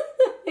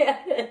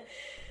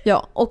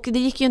 Ja, och det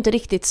gick ju inte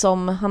riktigt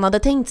som han hade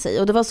tänkt sig.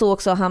 Och det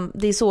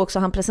är så också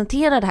han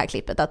presenterade det här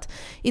klippet. Att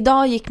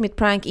idag gick mitt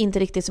prank inte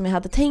riktigt som jag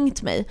hade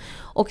tänkt mig.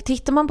 Och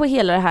tittar man på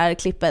hela det här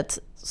klippet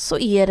så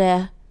är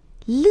det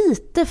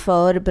lite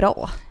för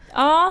bra.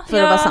 Ja,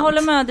 jag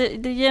håller med.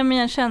 Det ger mig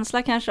en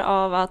känsla kanske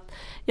av att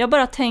jag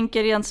bara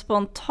tänker rent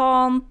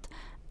spontant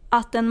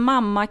att en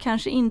mamma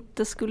kanske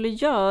inte skulle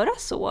göra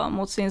så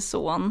mot sin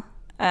son.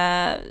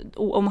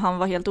 Om han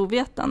var helt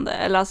ovetande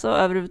eller alltså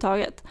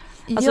överhuvudtaget.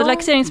 Alltså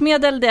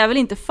laxeringsmedel, det är väl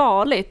inte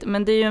farligt,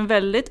 men det är ju en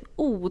väldigt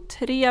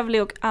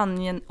otrevlig och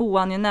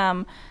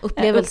oangenäm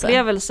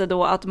upplevelse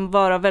då att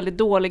vara väldigt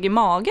dålig i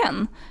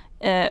magen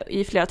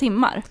i flera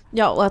timmar.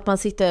 Ja, och att man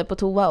sitter på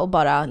toa och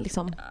bara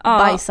liksom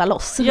bajsar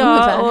loss.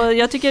 Ja, och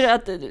jag tycker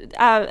att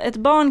ett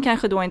barn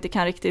kanske då inte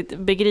kan riktigt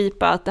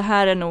begripa att det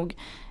här är nog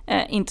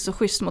inte så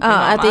schysst mot min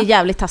mamma. Att det är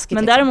jävligt taskigt.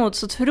 Men liksom. Däremot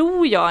så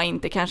tror jag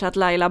inte kanske att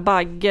Laila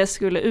Bagge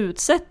skulle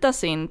utsätta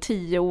sin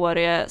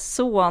 10-årige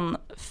son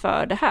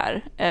för det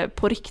här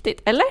på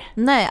riktigt, eller?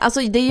 Nej,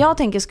 alltså det jag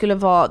tänker skulle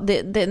vara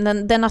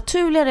den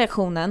naturliga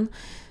reaktionen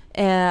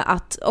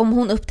att om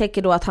hon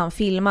upptäcker då att han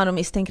filmar och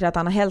misstänker att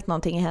han har hällt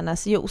någonting i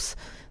hennes juice,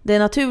 det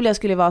naturliga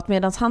skulle vara att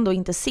medan han då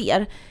inte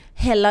ser,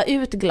 hälla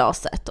ut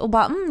glaset och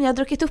bara jag har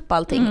druckit upp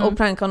allting och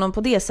pranka honom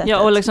på det sättet. Ja,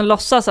 och liksom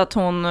låtsas att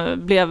hon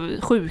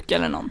blev sjuk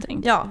eller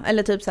någonting. Ja,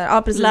 eller typ så här,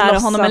 ja precis, lära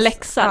låtsas honom en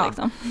läxa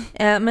liksom.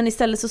 Men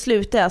istället så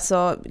slutar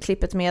alltså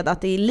klippet med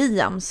att det är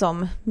Liam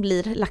som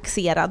blir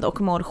laxerad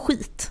och mår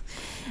skit.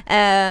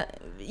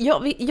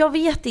 Jag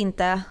vet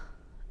inte,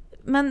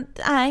 men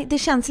nej, det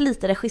känns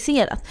lite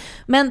regisserat.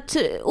 Men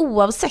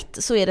oavsett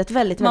så är det ett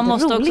väldigt roligt. Man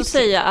måste också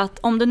säga att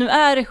om det nu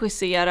är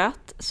regisserat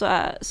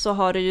så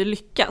har det ju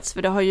lyckats,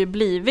 för det har ju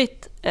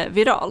blivit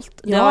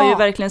viralt. Det har ju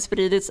verkligen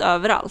spridits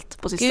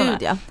överallt på sistone. Gud,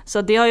 ja.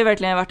 Så det har ju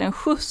verkligen varit en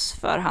skjuts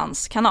för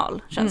hans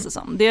kanal, känns det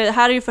som. Det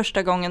här är ju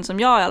första gången som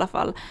jag i alla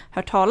fall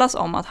hört talas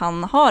om att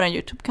han har en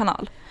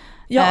YouTube-kanal.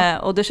 Ja.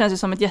 Och det känns ju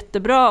som ett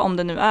jättebra, om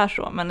det nu är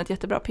så, men ett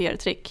jättebra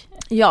PR-trick.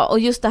 Ja, och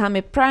just det här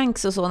med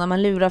pranks och så, när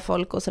man lurar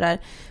folk och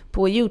sådär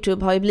på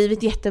YouTube, har ju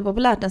blivit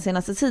jättepopulärt den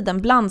senaste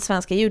tiden bland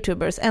svenska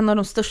YouTubers. En av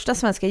de största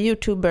svenska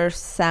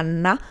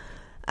YouTubersarna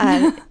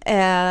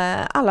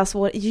är allas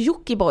vår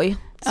Jockiboi,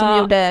 som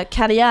gjorde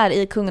karriär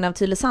i Kungen av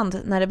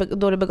Tylösand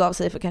då det begav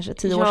sig för kanske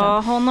 10 år sedan. Ja,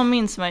 honom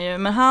minns man ju,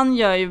 men han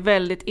gör ju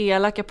väldigt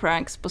elaka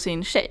pranks på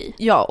sin tjej.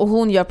 Ja, och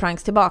hon gör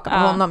pranks tillbaka på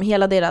honom.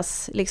 Hela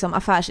deras liksom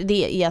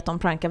affärsidé är att de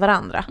prankar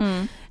varandra.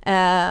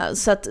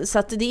 Så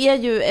att det är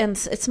ju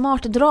ett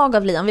smart drag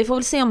av Liam. Vi får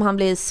väl se om han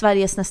blir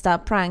Sveriges nästa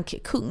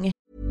prankkung.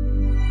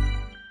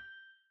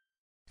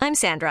 I'm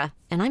Sandra,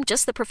 and I'm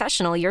just the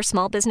professional your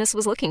small business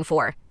was looking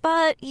for.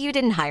 But you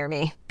didn't hire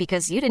me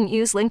because you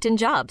didn't use LinkedIn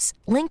Jobs.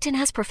 LinkedIn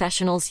has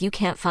professionals you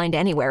can't find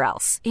anywhere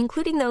else,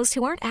 including those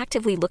who aren't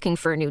actively looking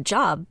for a new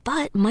job,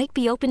 but might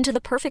be open to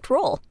the perfect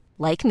role,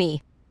 like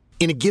me.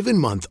 In a given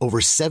month, over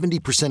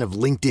 70%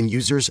 of LinkedIn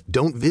users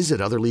don't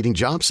visit other leading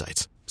job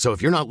sites. So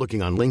if you're not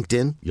looking on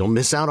LinkedIn, you'll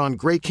miss out on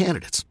great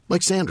candidates,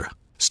 like Sandra.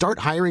 Start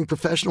hiring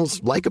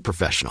professionals like a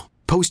professional.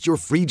 Post your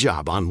free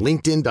job on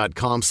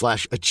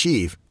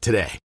linkedin.com/achieve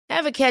today.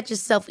 Ever catch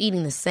yourself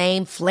eating the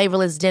same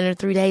flavorless dinner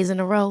 3 days in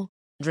a row?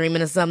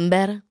 Dreaming of something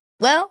better?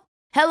 Well,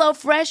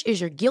 HelloFresh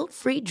is your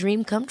guilt-free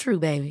dream come true,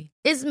 baby.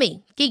 It's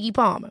me, Keke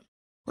Palmer.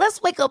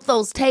 Let's wake up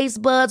those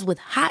taste buds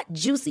with hot,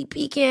 juicy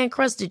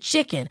pecan-crusted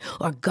chicken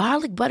or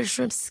garlic butter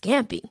shrimp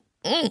scampi.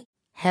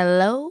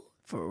 Hello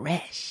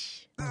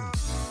Fresh.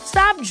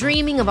 Stop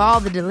dreaming of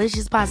all the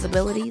delicious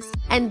possibilities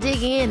and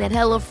dig in at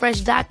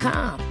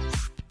HelloFresh.com.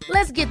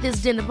 Let's get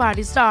this dinner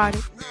party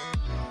started.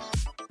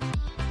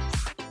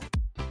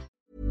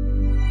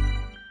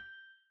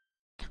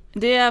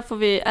 Det får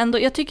vi ändå,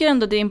 jag tycker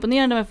ändå det är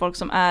imponerande med folk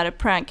som är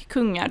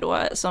prankkungar då,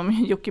 som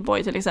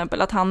Jockiboi till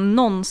exempel, att han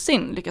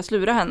någonsin lyckas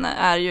lura henne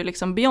är ju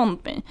liksom beyond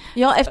me.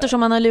 Ja,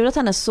 eftersom han har lurat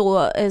henne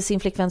sin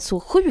flickvän så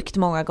sjukt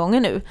många gånger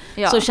nu,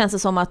 så känns det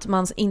som att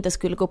man inte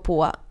skulle gå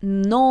på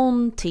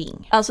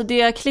någonting. Alltså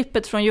det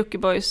klippet från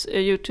Jockibois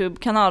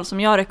YouTube-kanal som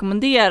jag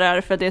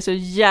rekommenderar för att det är så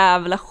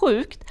jävla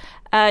sjukt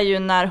är ju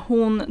när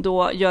hon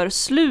då gör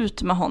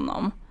slut med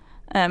honom.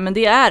 Men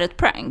det är ett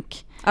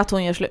prank. Att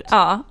hon gör slut.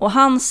 Ja, och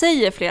han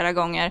säger flera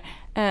gånger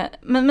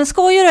men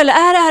skojar du eller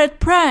är det här ett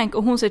prank?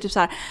 Och hon säger typ så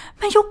här: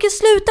 men Jocke,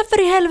 sluta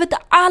för i helvete,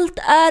 allt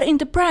är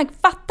inte prank,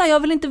 fatta, jag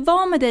vill inte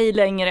vara med dig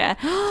längre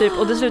typ.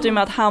 Och det slutar ju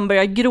med att han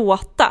börjar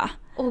gråta.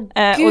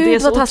 Gud, och det är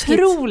så taskigt.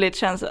 Otroligt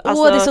känns det. Det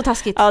är så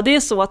taskigt. Ja, det är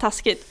så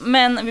taskigt.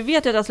 Men vi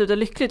vet ju att det har slutat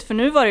lyckligt, för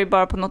nu var det ju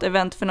bara på något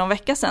event för någon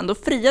vecka sedan. Då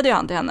friade ju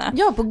han till henne.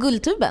 Ja, på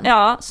Guldtuben.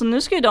 Ja, så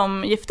nu ska ju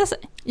de gifta sig.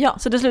 Ja.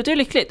 Så det slutar ju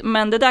lyckligt.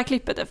 Men det där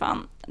klippet är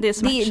fan, det är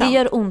smärtsamt. Det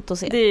gör ont att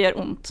se. Det gör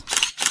ont.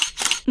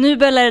 Nu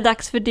Bella, är det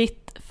dags för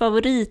ditt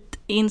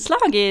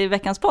favoritinslag i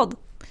veckans podd.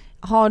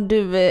 Har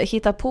du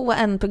hittat på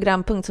en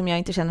programpunkt som jag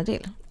inte känner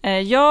till?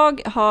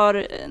 Jag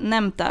har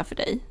nämnt det här för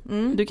dig.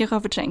 Du kanske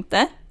har förträngt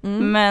det.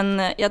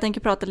 Men jag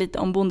tänker prata lite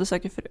om Bonde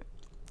söker fru.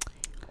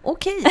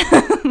 Okej.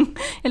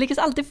 Jag lyckas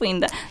alltid få in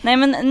det. Nej,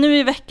 men nu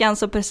i veckan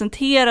så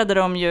presenterade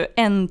de ju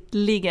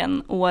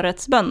äntligen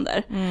årets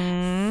bönder.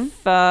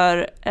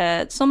 För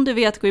som du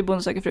vet går ju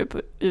Bonde söker fru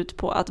ut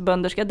på att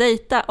bönder ska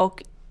dejta,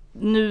 och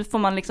nu får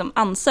man liksom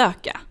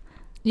ansöka.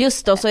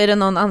 Just då, så är det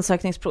någon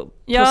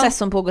ansökningsprocess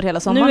som pågår hela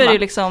sommaren. Nu är det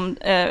liksom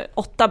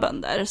 8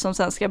 bönder som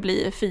sen ska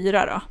bli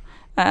 4 då.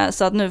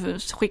 Så att nu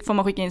får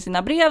man skicka in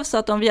sina brev, så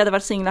att om vi hade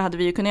varit singlar hade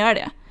vi ju kunnat göra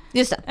det.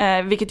 Just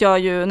det. Vilket jag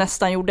ju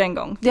nästan gjorde en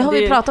gång. Det har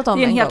vi pratat om.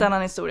 Det är en helt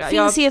annan historia.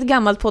 Finns i ett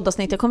gammalt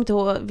poddavsnitt, jag kommer inte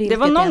ihåg vilket.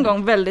 Det var någon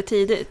gång väldigt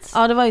tidigt.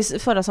 Ja, det var ju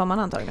förra sommaren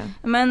antagligen.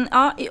 Men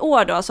ja, i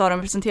år då så har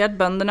de presenterat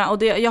bönderna,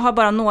 och jag har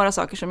bara några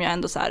saker som jag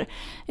ändå så här.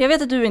 Jag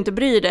vet att du inte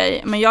bryr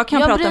dig, men jag kan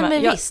jag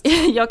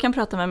kan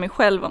prata med mig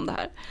själv om det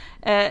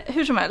här.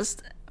 Hur som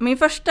helst, min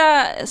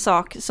första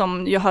sak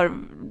som jag har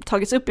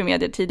tagits upp i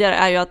medier tidigare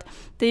är ju att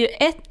det är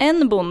ju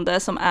en bonde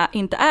som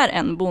inte är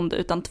en bonde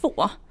utan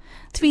 2.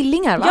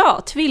 Tvillingar, va?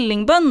 Ja,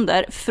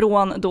 tvillingbönder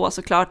från då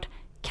såklart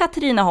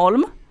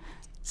Katrineholm,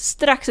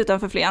 strax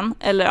utanför Flen.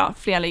 Eller ja,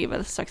 Flen ligger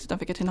väl strax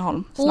utanför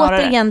Katrineholm snarare.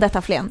 Återigen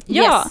detta Flen.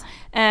 Ja,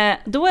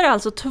 då är det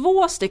alltså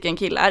 2 stycken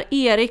killar,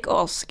 Erik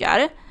och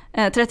Oskar,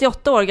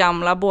 38 år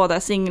gamla, båda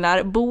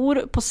singlar, bor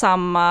på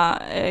samma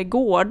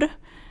gård.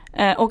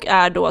 och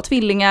är då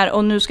tvillingar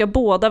och nu ska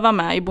båda vara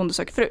med i Bonde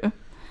söker fru.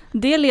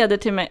 Det leder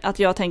till mig att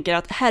jag tänker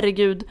att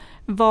herregud,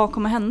 vad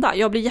kommer hända?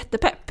 Jag blir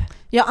jättepepp.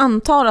 Jag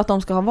antar att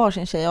de ska ha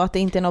varsin tjej och att det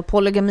inte är något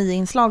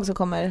polygami-inslag som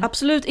kommer.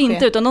 Absolut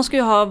inte, utan de ska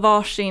ju ha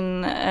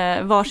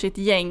varsitt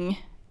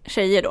gäng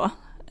tjejer då.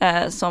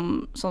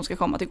 Som ska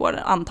komma till gården,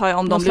 antar jag,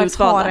 om de blir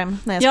utvalda.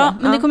 Ja,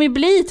 men det kommer ju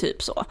bli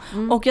typ så.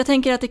 Och jag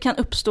tänker att det kan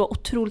uppstå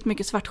otroligt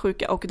mycket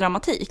svartsjuka och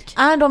dramatik.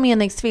 Är de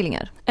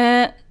enäggstvillingar?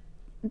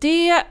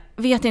 Det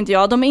vet inte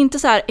jag. De är inte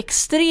så här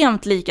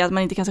extremt lika att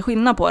man inte kan se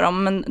skillnad på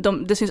dem, men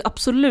det syns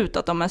absolut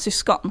att de är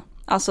syskon.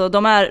 Alltså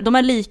de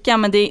är lika,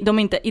 men de är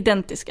inte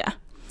identiska.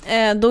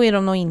 Då är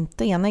de nog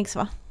inte enäggs,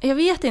 va? Jag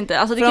vet inte.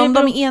 Alltså, för om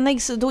de är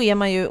enäggs, då är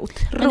man ju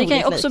otroligt. Men det kan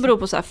ju också bero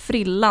på så här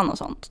frillan och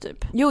sånt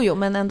typ. Jo,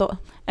 men ändå.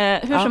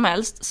 Hur som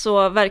helst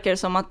så verkar det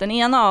som att den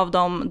ena av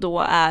dem då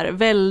är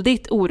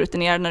väldigt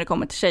orutinerad när det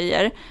kommer till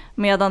tjejer,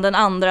 medan den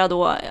andra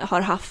då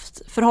har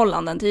haft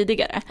förhållanden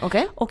tidigare.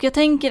 Okay. Och jag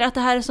tänker att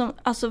det här är som,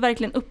 alltså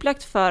verkligen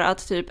upplagt för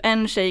att typ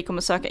en tjej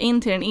kommer söka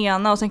in till den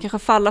ena och sen kanske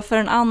falla för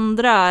den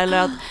andra,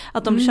 eller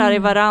att de blir kär i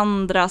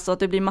varandra så att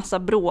det blir massa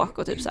bråk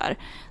och typ så här.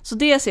 Så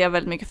det ser jag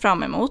väldigt mycket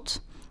fram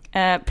emot.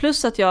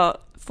 Plus att jag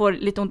får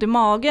lite ont i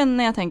magen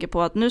när jag tänker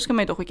på att nu ska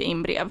man ju då skicka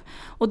in brev.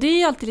 Och det är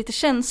ju alltid lite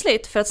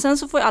känsligt, för att sen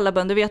så får ju alla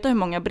bönder veta hur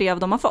många brev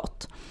de har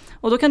fått.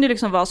 Och då kan det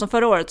liksom vara, som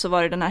förra året så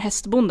var det den här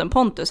hästbonden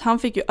Pontus, han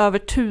fick ju över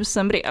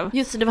 1000 brev.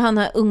 Just det, var han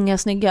här unga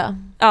snygga.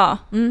 Ja,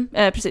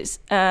 precis.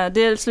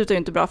 Det slutar ju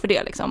inte bra för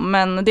det liksom,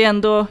 men det är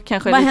ändå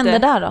kanske Vad lite...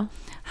 hände där då?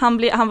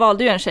 Han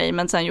valde ju en tjej,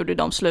 men sen gjorde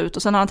de slut.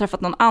 Och sen har han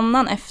träffat någon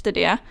annan efter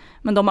det,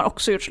 men de har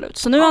också gjort slut.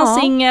 Så nu är han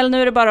singel,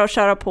 nu är det bara att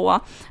köra på.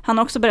 Han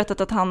har också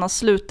berättat att han har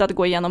slutat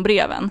gå igenom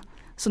breven.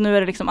 Så nu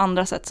är det liksom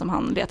andra sätt som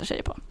han letar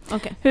sig på.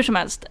 Okay. Hur som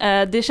helst,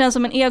 det känns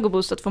som en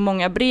egoboost att få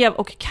många brev,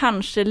 och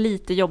kanske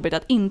lite jobbigt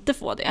att inte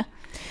få det.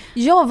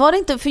 Ja, var det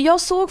inte? För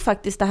jag såg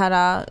faktiskt det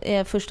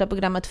här första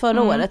programmet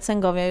förra året.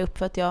 Sen gav jag upp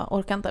för att jag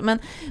orkar inte.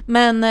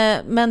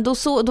 Men då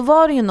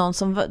var det ju någon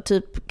som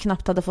typ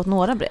knappt hade fått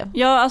några brev.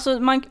 Ja, alltså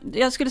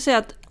jag skulle säga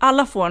att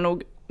alla får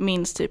nog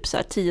minst typ så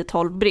här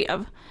 10-12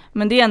 brev.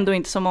 Men det är ändå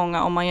inte så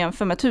många om man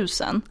jämför med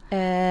 1000.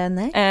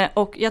 Nej.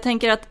 Och jag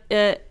tänker att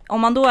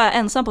om man då är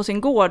ensam på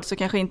sin gård så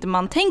kanske inte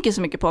man tänker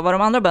så mycket på vad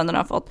de andra bönderna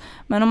har fått.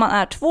 Men om man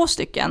är 2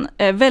 stycken,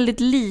 väldigt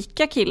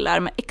lika killar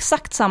med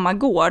exakt samma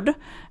gård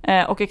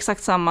och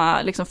exakt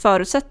samma liksom,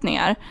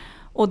 förutsättningar.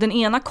 Och den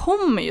ena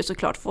kommer ju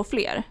såklart få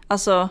fler.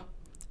 Alltså,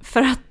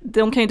 för att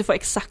de kan ju inte få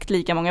exakt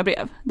lika många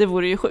brev. Det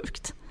vore ju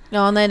sjukt.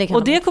 Ja, nej, det kan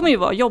och det kommer ju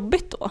vara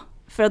jobbigt då.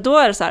 För att då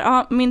är det så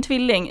här, min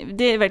tvilling,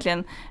 vi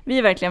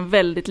är verkligen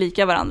väldigt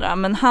lika varandra.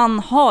 Men han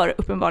har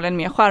uppenbarligen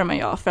mer charm än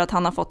jag, för att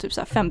han har fått typ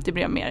så här 50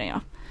 brev mer än jag.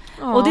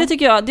 Ja. Och det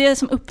tycker jag,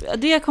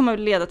 det kommer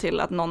leda till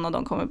att någon av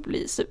dem kommer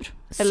bli sur.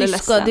 Eller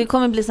ledsen. Det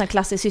kommer bli sån här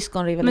klassisk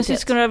syskonrivalitet. Men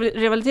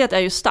syskonrivalitet är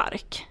ju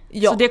stark.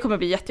 Ja. Så det kommer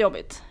bli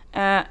jättejobbigt.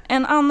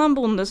 En annan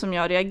bonde som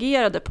jag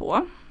reagerade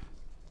på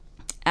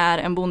är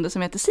en bonde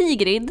som heter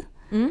Sigrid.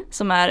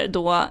 Som är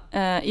då,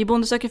 i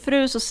Bonde söker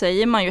fru så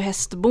säger man ju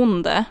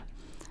hästbonde.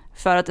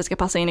 För att det ska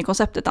passa in i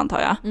konceptet, antar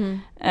jag.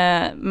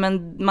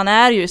 Men man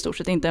är ju i stort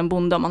sett inte en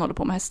bonde om man håller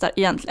på med hästar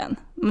egentligen.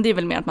 Men det är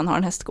väl mer att man har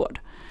en hästgård.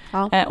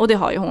 Ja. Och det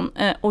har ju hon.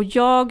 Och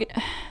jag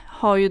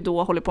har ju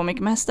då hållit på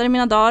mycket med hästar i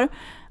mina dagar.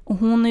 Och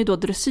hon är ju då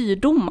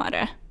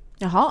dressyrdomare.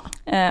 Jaha.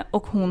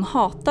 Och hon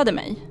hatade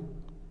mig.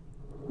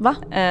 Va?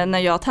 När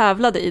jag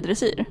tävlade i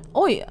dressyr.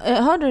 Oj,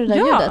 hörde du det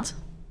där ljudet?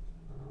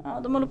 Ja,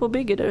 de håller på och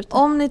bygger där ute.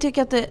 Om ni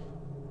tycker att det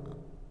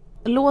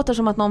låter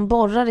som att någon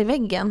borrar i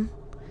väggen,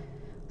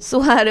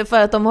 så är det för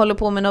att de håller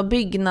på med något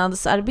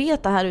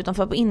byggnadsarbete här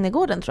utanför på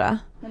innergården, tror jag.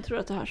 Jag tror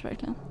att det hörs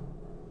verkligen.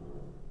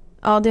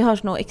 Ja, det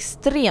hörs nog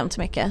extremt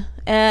mycket.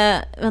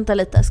 Vänta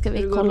lite, ska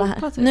vi kolla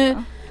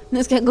här.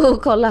 Nu ska jag gå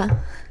och kolla.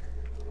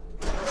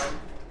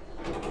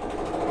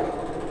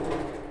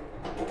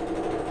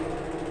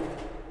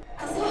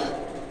 Alltså,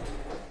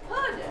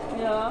 hör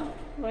du? Ja,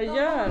 vad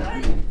gör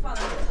du?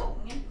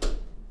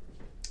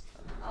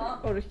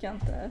 Ja, orkar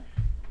inte.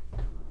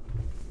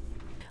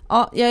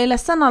 Ja, jag är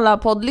ledsen alla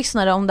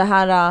poddlyssnare om det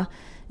här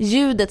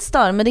ljudet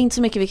stör, men det är inte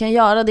så mycket vi kan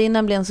göra. Det är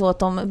nämligen så att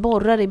de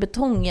borrar i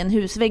betongen,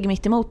 husvägg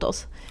mitt emot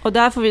oss. Och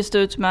där får vi stå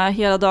ut med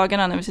hela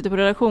dagarna när vi sitter på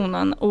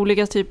redaktionen.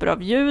 Olika typer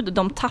av ljud,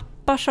 de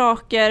tappar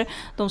saker,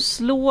 de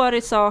slår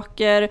i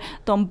saker,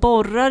 de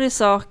borrar i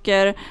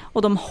saker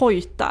och de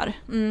hojtar.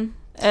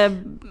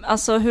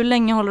 Alltså hur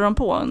länge håller de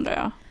på, undrar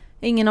jag?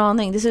 Ingen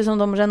aning, det ser ut som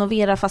de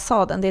renoverar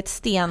fasaden. Det är ett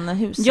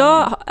stenhus.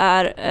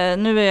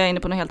 Nu är jag inne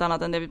på något helt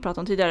annat än det vi pratade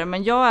om tidigare.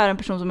 Men jag är en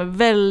person som är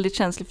väldigt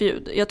känslig för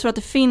ljud. Jag tror att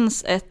det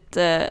finns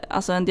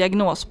en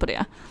diagnos på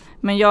det.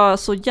 Men jag har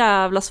så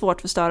jävla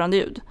svårt för störande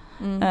ljud.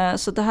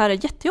 Så det här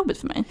är jättejobbigt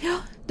för mig. Ja,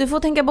 du får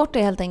tänka bort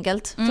det helt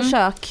enkelt.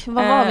 Försök.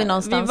 Var var vi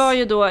någonstans? Vi var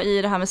ju då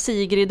i det här med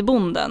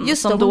Sigrid-bonden.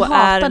 Just det, som då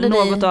är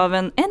något av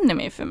en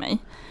enemy för mig.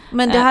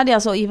 Men det här är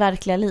alltså i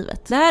verkliga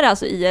livet? Det här är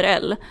alltså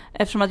IRL.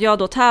 Eftersom att jag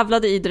då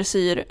tävlade i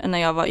dressyr när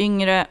jag var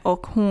yngre.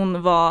 Och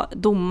hon var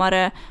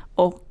domare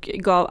och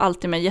gav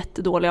alltid mig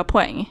jättedåliga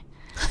poäng.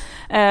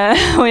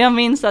 Och jag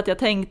minns att jag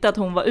tänkte att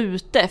hon var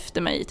ute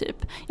efter mig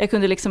typ. Jag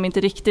kunde liksom inte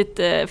riktigt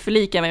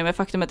förlika mig med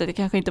faktumet att det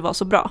kanske inte var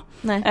så bra.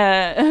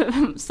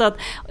 Så att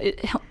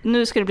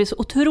nu ska det bli så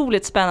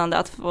otroligt spännande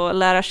att få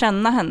lära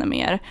känna henne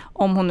mer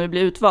om hon nu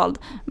blir utvald.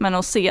 Men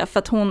att se, för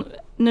att hon,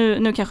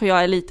 nu kanske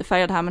jag är lite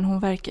färgad här, men hon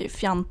verkar ju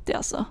fjantig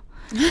alltså.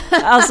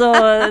 Alltså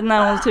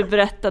när hon typ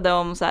berättade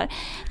om så här: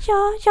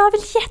 ja, jag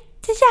vill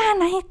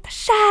jättegärna hitta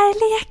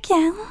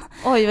kärleken.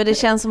 Oj, vad det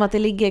känns som att det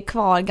ligger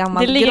kvar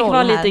gammalt groll. Det ligger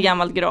kvar lite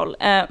gammalt groll.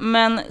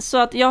 Men så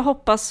att jag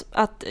hoppas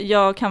att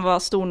jag kan vara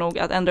stor nog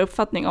att ändra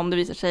uppfattning om det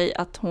visar sig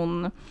att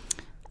hon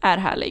är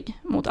härlig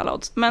mot alla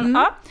odds. Men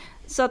ja,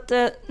 så att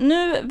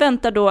nu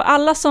väntar då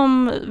alla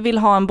som vill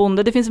ha en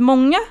bonde. Det finns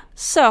många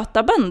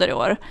söta bönder i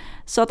år.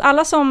 Så att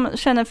alla som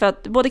känner för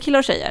att, både killar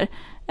och tjejer.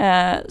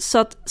 Så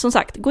att som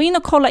sagt, gå in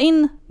och kolla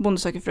in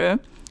Bonde söker fru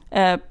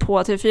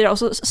på TV4 och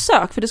så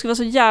sök, för det skulle vara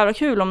så jävla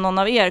kul om någon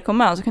av er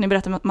kommer med, så kan ni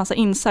berätta en massa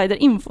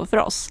insider-info för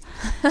oss.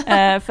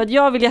 För att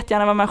jag vill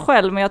jättegärna vara med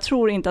själv, men jag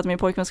tror inte att min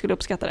pojkvän skulle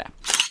uppskatta det.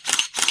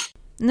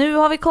 Nu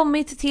har vi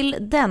kommit till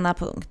denna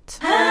punkt.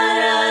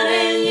 Här är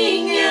en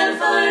jingel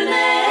för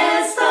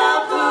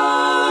nästa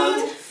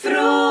punkt.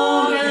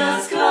 Fråga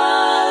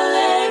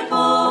skvaller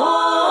på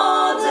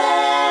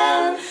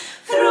den.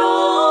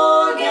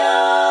 Fråga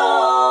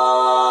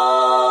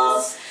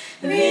oss,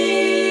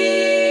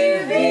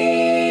 vi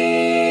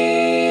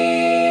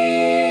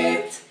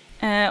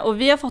vet.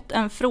 Och vi har fått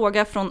en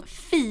fråga från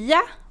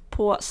Fia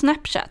på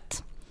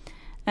Snapchat.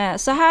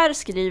 Så här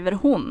skriver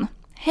hon: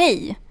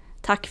 hej!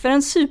 Tack för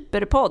en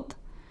superpodd.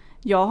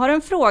 Jag har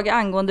en fråga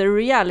angående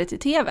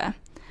reality-tv.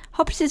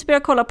 Har precis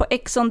börjat kolla på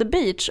Ex on the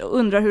Beach och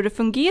undrar hur det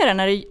fungerar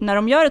när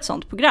de gör ett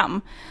sånt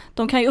program.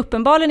 De kan ju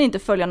uppenbarligen inte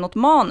följa något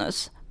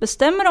manus.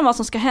 Bestämmer de vad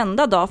som ska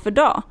hända dag för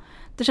dag?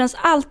 Det känns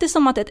alltid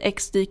som att ett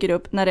ex dyker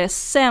upp när det är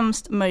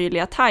sämst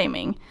möjliga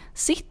timing.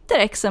 Sitter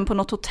exen på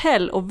något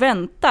hotell och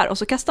väntar och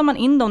så kastar man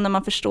in dem när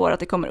man förstår att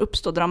det kommer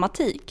uppstå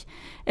dramatik?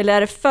 Eller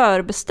är det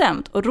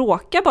förbestämt och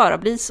råkar bara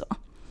bli så?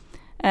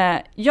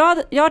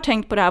 Jag har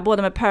tänkt på det här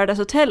både med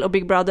Paradise Hotel och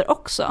Big Brother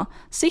också.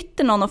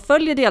 Sitter någon och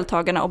följer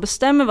deltagarna och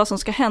bestämmer vad som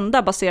ska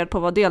hända baserat på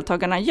vad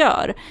deltagarna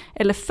gör?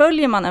 Eller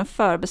följer man en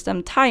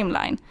förbestämd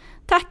timeline?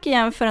 Tack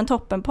igen för en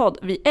toppenpodd.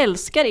 Vi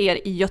älskar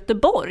er i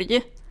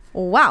Göteborg.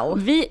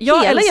 Wow.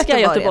 Jag älskar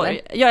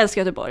Göteborg. Jag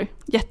älskar Göteborg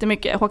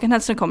jättemycket. Håkan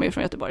Hellström kommer ju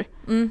från Göteborg.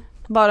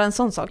 Bara en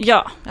sån sak.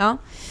 Ja.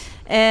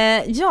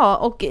 Ja,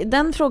 och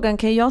den frågan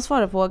kan jag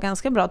svara på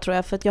ganska bra tror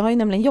jag. För att jag har ju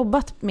nämligen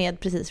jobbat med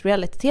precis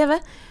reality-tv.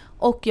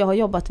 Och jag har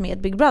jobbat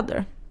med Big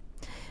Brother.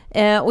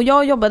 Och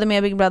jag jobbade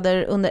med Big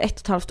Brother under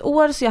 1,5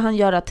 år. Så jag hann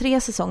göra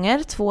 3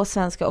 säsonger. 2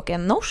 svenska och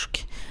en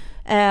norsk.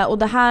 Och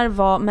det här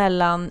var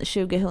mellan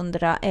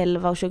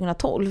 2011 och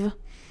 2012.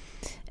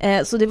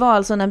 Så det var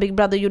alltså när Big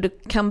Brother gjorde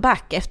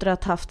comeback efter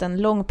att ha haft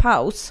en lång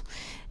paus.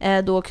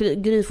 Då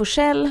Gry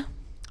Forssell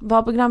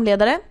var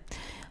programledare.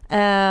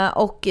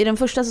 Och i den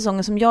första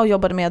säsongen som jag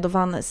jobbade med, då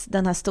vann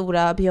den här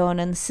stora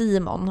björnen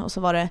Simon. Och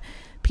så var det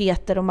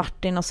Peter och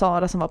Martin och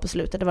Sara som var på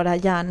slutet. Det var det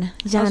här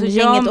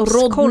järngänget och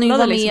Rodney var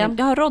med. Liksom.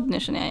 Ja, Rodney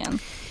känner jag igen.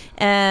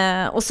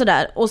 Och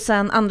sådär. Och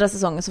sen andra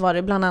säsongen så var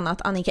det bland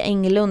annat Annika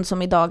Englund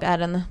som idag är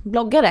en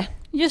bloggare.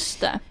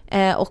 Just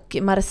det. Och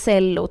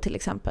Marcello till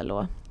exempel.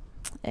 Och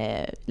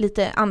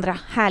lite andra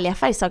härliga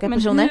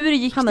färgsakarpersoner. Men hur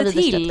gick det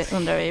till,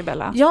 undrar jag,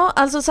 Bella? Ja,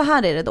 alltså så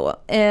här är det då.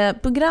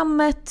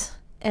 Programmet...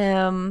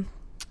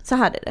 Så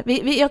här är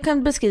det. Jag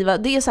kan beskriva,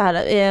 det är så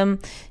här,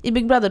 i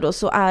Big Brother då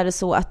så är det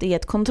så att det är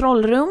ett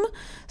kontrollrum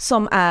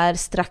som är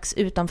strax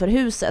utanför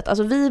huset.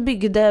 Alltså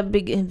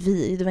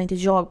det var inte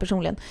jag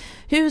personligen.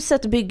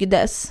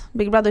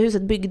 Big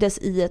Brother-huset byggdes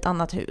i ett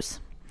annat hus.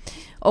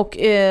 Och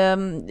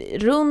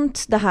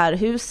runt det här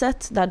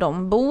huset där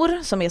de bor,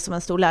 som är som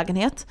en stor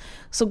lägenhet,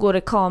 så går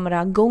det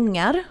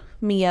kameragångar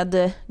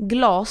med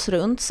glas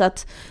runt, så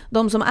att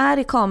de som är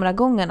i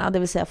kameragångarna, det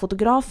vill säga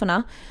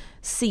fotograferna,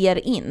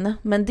 ser in,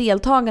 men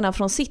deltagarna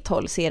från sitt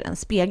håll ser en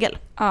spegel.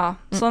 Ja,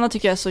 sådana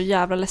tycker jag är så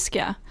jävla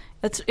läskiga.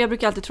 Jag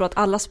brukar alltid tro att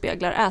alla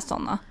speglar är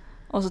sådana.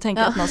 Och så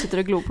tänker jag att någon sitter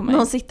och glor på mig.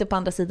 Någon sitter på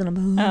andra sidan och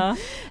bara...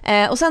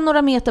 Och sen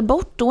några meter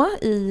bort då,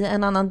 i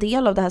en annan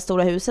del av det här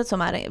stora huset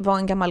som var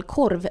en gammal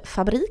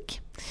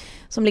korvfabrik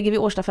som ligger vid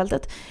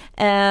Årstafältet.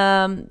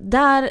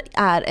 Där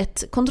är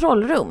ett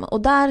kontrollrum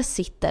och där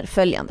sitter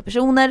följande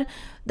personer.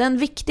 Den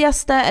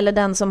viktigaste, eller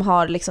den som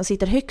har liksom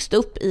sitter högst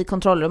upp i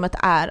kontrollrummet,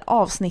 är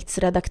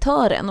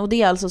avsnittsredaktören. Och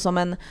det är alltså som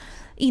en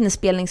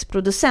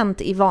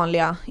inspelningsproducent i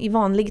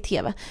vanlig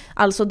tv.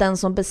 Alltså den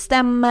som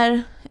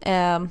bestämmer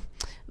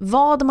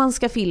vad man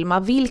ska filma,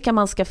 vilka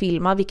man ska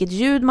filma, vilket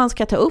ljud man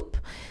ska ta upp,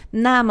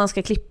 när man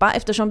ska klippa.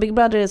 Eftersom Big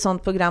Brother är ett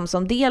sånt program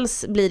som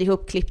dels blir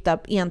ihopklippta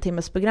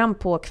 1-timmesprogram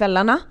på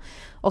kvällarna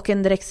och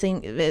en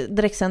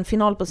direktsänd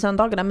final på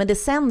söndagarna, men det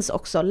sänds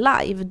också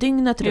live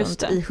dygnet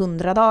runt i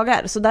 100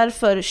 dagar. Så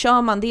därför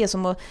kör man det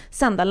som att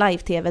sända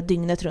live-tv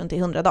dygnet runt i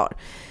 100 dagar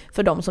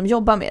för de som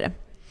jobbar med det.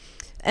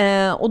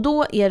 Och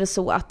då är det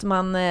så att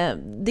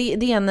det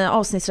är en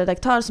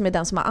avsnittsredaktör som är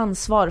den som har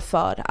ansvar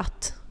för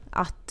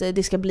att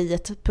det ska bli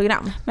ett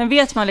program. Men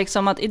vet man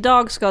liksom att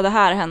idag ska det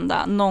här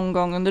hända någon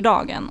gång under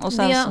dagen? Och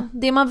sen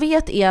det man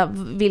vet är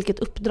vilket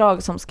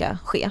uppdrag som ska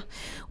ske.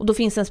 Och då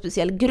finns en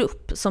speciell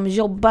grupp som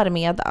jobbar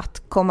med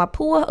att komma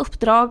på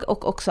uppdrag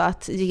och också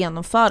att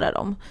genomföra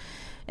dem.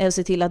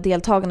 Se till att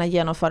deltagarna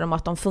genomför dem och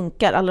att de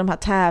funkar. Alla de här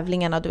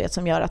tävlingarna du vet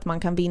som gör att man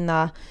kan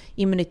vinna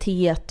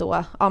immunitet och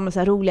så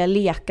här roliga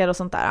lekar och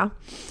sånt där.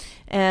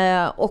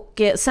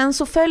 Och sen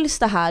så följs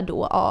det här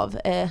då av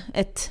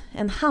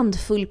en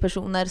handfull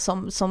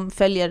personer som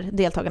följer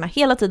deltagarna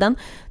hela tiden.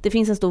 Det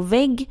finns en stor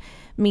vägg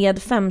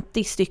med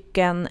 50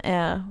 stycken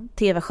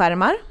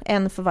tv-skärmar,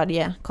 en för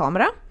varje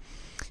kamera.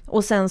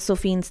 Och sen så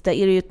finns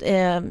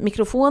det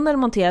mikrofoner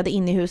monterade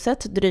in i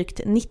huset,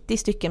 drygt 90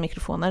 stycken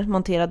mikrofoner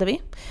monterade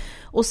vi.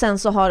 Och sen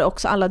så har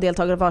också alla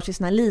deltagare varsin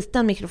sån här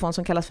liten mikrofon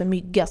som kallas för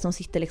mygga som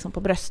sitter liksom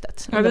på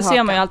bröstet. Ja, det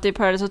ser man ju alltid i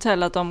Paradise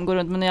Hotel att de går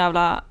runt med en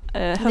jävla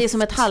höft. Det är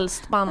som ett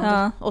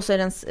halsband och så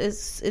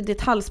är det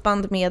ett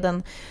halsband med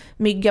en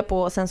mygga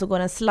på och sen så går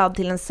en sladd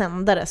till en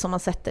sändare som man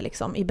sätter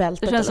liksom i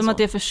bältet. Det känns som att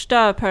det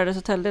förstör Paradise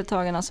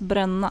Hotel-deltagarnas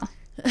bränna.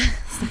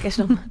 Stackars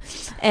dem.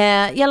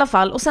 I alla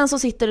fall, och sen så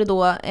sitter det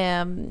då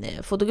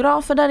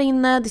fotografer där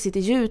inne, det sitter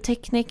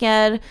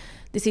ljudtekniker,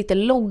 det sitter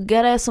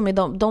loggare som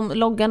är de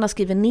loggarna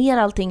skriver ner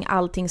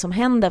allting som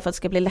händer för att det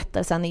ska bli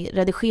lättare sen i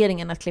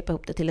redigeringen att klippa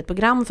ihop det till ett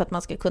program för att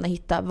man ska kunna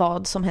hitta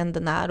vad som hände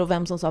när och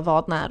vem som sa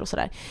vad när och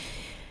sådär.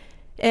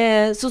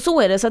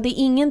 Så är det, så det är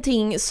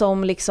ingenting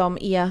som liksom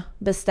är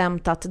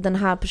bestämt att den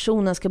här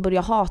personen ska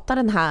börja hata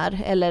den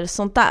här eller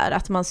sånt där,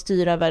 att man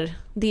styr över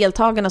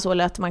deltagarna så,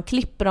 eller att man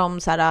klipper dem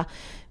så här.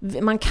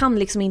 Man kan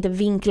liksom inte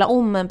vinkla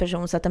om en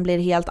person så att den blir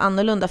helt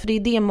annorlunda, för det är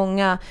det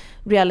många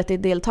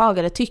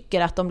reality-deltagare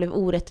tycker, att de blev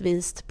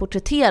orättvist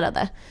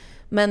porträtterade.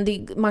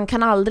 Men man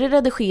kan aldrig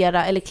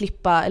redigera eller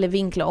klippa eller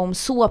vinkla om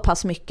så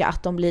pass mycket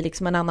att de blir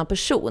liksom en annan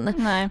person.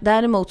 Nej.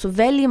 Däremot så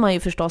väljer man ju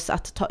förstås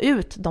att ta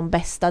ut de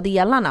bästa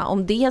delarna.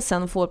 Om det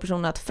sen får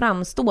personen att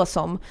framstå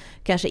som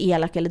kanske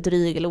elak eller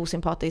dryg eller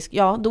osympatisk,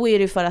 ja då är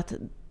det ju för att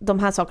de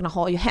här sakerna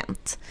har ju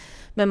hänt.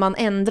 Men man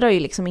ändrar ju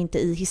liksom inte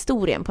i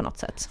historien på något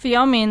sätt. För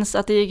jag minns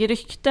att det gick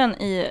rykten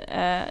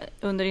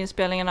under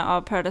inspelningarna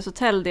av Paradise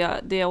Hotel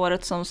det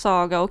året som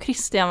Saga och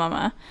Christian var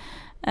med.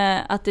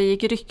 Att det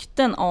gick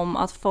rykten om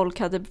att folk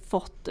hade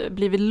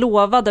blivit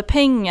lovade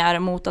pengar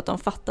mot att de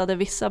fattade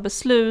vissa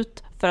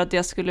beslut för att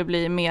det skulle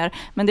bli mer.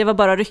 Men det var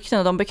bara rykten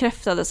och de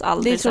bekräftades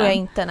aldrig. Det tror jag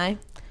inte, nej.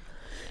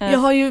 Jag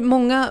har ju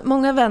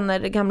många vänner,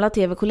 gamla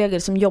tv-kollegor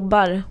som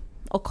jobbar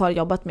och har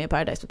jobbat med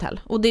Paradise Hotel.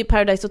 Och det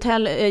Paradise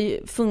Hotel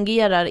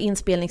fungerar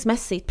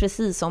inspelningsmässigt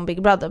precis som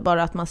Big Brother,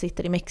 bara att man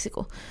sitter i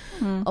Mexiko.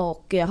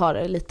 Och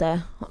har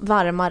lite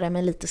varmare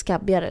men lite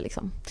skabbigare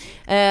liksom.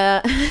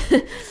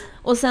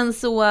 Och sen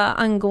så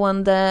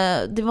angående,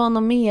 det var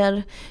nog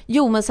mer,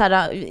 men så här,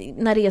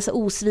 när det är så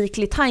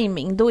osviklig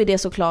timing, då är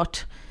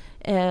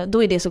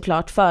det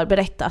såklart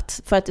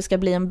förberättat för att det ska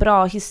bli en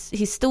bra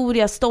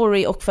historia,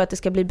 story, och för att det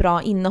ska bli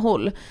bra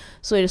innehåll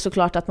så är det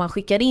såklart att man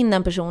skickar in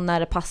en person när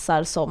det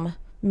passar som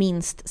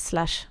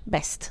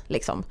minst/bäst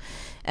liksom.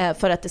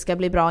 För att det ska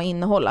bli bra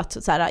innehåll,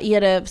 att så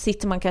här,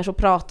 sitter man kanske och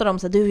pratar om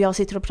så här, jag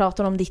sitter och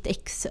pratar om ditt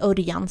ex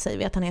Örjan, säger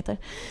vi att han heter.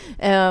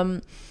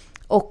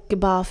 Och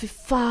bara, för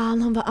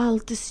fan, han var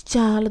alltid så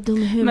jävla dum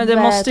i huvudet. Men det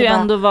måste ju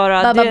ändå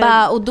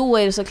vara... Och då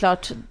är det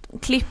såklart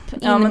klipp in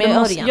men med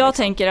Örjan. Jag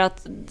tänker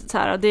att så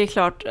här, det är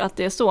klart att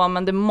det är så,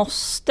 men det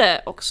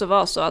måste också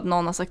vara så att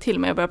någon har sagt till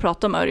mig att börja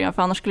prata om Örjan,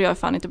 för annars skulle jag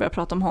fan inte börja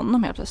prata om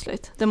honom helt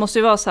plötsligt. Det måste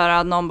ju vara så här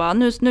att någon bara,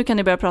 nu kan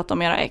ni börja prata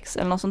om era ex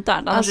eller något sånt där.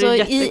 Annars alltså, är det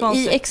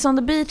jättekonstigt. I Ex on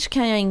the Beach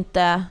kan jag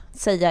inte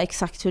säga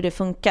exakt hur det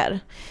funkar.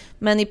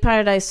 Men i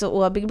Paradise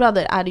och Big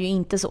Brother är det ju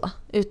inte så.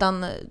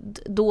 Utan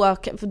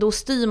då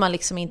styr man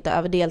liksom inte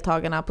över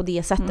deltagarna på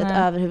det sättet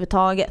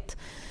överhuvudtaget.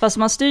 Fast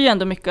man styr ju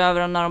ändå mycket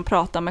över dem när de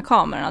pratar med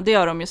kamerorna. Det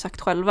har de ju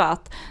sagt själva.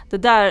 Att det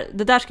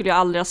där skulle jag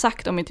aldrig ha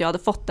sagt om inte jag hade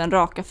fått den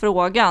raka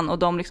frågan. Och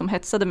de liksom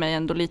hetsade mig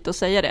ändå lite att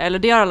säga det. Eller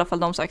det har i alla fall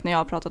de sagt när jag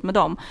har pratat med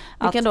dem.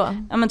 Vilka då?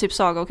 Ja, men typ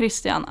Saga och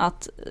Christian.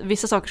 Att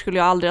vissa saker skulle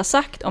jag aldrig ha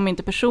sagt om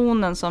inte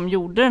personen som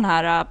gjorde den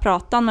här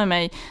pratan med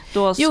mig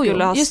då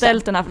skulle ha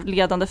ställt den här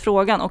ledande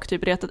frågan och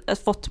typ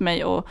fått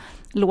mig att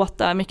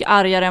låta mycket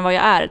argare än vad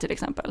jag är till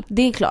exempel.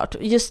 Det är klart,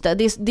 just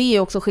det är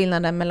också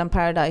skillnaden mellan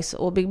Paradise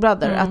och Big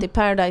Brother. Att i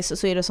Paradise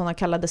så är det såna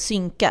kallade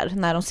synkar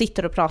när de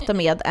sitter och pratar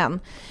med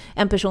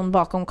en person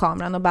bakom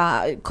kameran och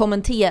bara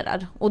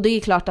kommenterar. Och det är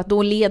klart att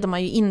då leder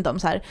man ju in dem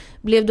så här.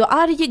 Blev du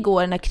arg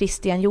igår när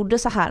Christian gjorde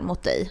så här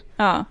mot dig?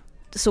 Ja.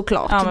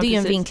 Såklart, det är ju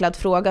en vinklad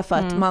fråga för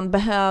att man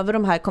behöver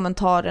de här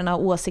kommentarerna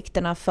och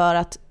åsikterna för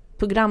att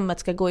programmet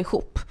ska gå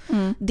ihop.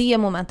 Det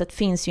momentet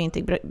finns ju inte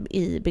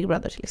i Big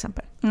Brother till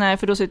exempel. Nej,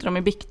 för då sitter de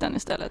i bikten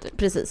istället. Typ.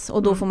 Precis,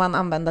 och då får man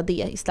använda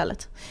det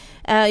istället.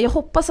 Jag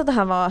hoppas att det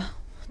här var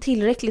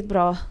tillräckligt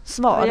bra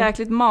svar.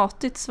 Jäkligt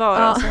matigt svar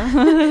alltså.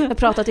 Jag har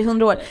pratat i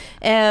 100 år.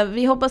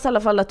 Vi hoppas i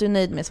alla fall att du är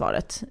nöjd med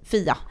svaret.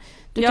 Fia.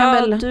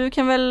 Du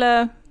kan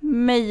väl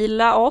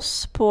mejla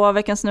oss på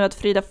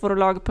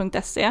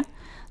veckansnu@fridaforlag.se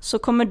så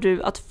kommer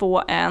du att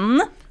få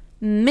en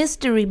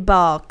Mystery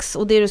box.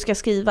 Och det du ska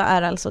skriva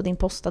är alltså din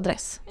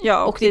postadress.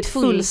 Ja, och ditt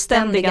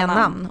fullständiga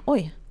namn.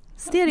 Oj,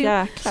 stereo.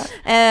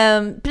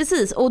 Jäklar.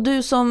 Precis, och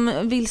du som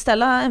vill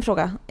ställa en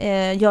fråga,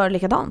 gör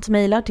likadant.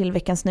 Mailar till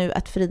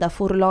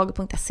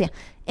veckansnu@fridaforlag.se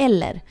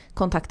eller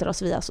kontaktar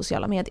oss via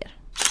sociala medier.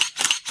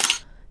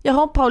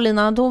 Jaha,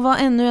 Paulina, då var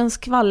ännu en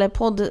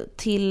skvallerpodd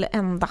till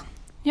ända.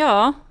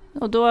 Ja,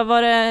 och då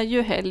var det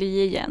ju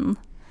helg igen.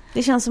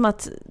 Det känns som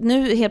att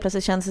nu helt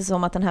plötsligt känns det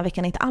som att den här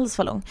veckan inte alls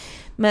var lång.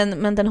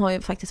 Men den har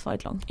ju faktiskt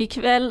varit lång.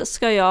 Ikväll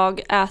ska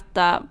jag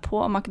äta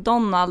på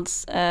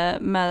McDonalds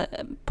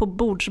på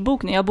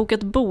bordsbokning. Jag har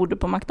bokat bord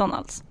på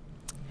McDonalds.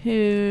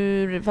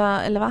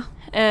 Va?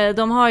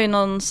 De har ju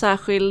någon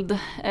särskild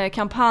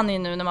kampanj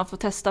nu när man får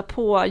testa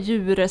på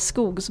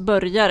Jureskogs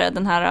burgare,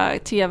 den här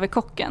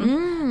tv-kocken.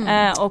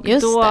 Och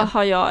då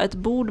har jag ett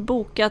bord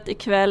bokat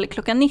ikväll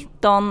klockan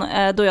 19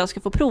 då jag ska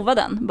få prova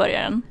den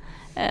burgaren.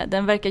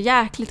 Den verkar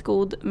jäkligt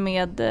god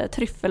med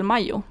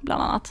tryffelmajo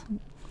bland annat.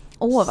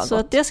 Vad så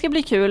gott. Det ska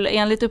bli kul.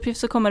 Enligt uppgift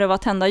så kommer det vara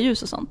tända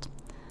ljus och sånt.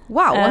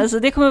 Wow! Så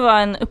det kommer vara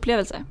en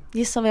upplevelse.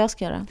 Gissa vad jag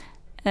ska göra.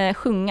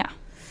 Sjunga.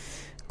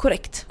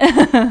 Korrekt.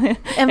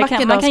 Man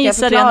kan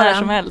gissa det när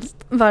som helst.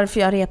 Varför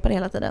jag repar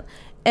hela tiden.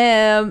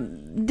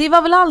 Det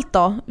var väl allt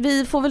då.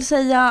 Vi får väl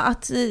säga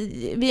att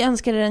vi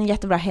önskar er en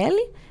jättebra helg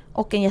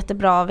och en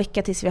jättebra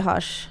vecka tills vi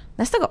hörs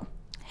nästa gång.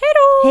 Hej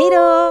då! Hej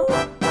då!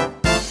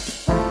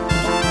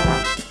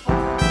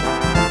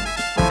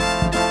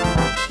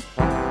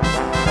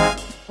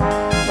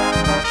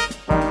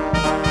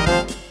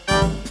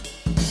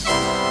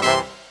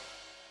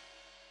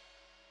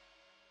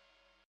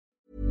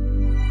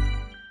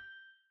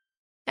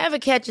 Ever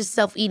catch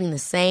yourself eating the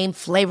same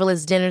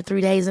flavorless dinner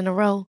 3 days in a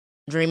row?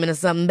 Dreaming of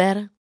something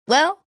better?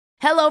 Well,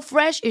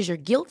 HelloFresh is your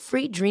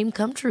guilt-free dream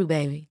come true,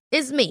 baby.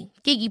 It's me,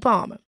 Keke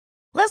Palmer.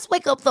 Let's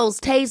wake up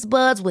those taste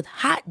buds with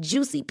hot,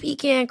 juicy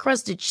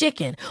pecan-crusted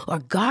chicken or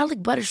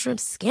garlic butter shrimp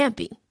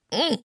scampi.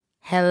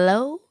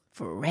 Hello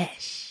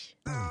Fresh.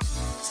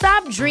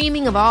 Stop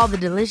dreaming of all the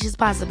delicious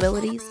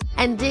possibilities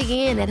and dig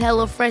in at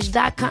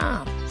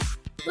HelloFresh.com.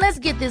 Let's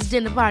get this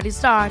dinner party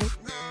started.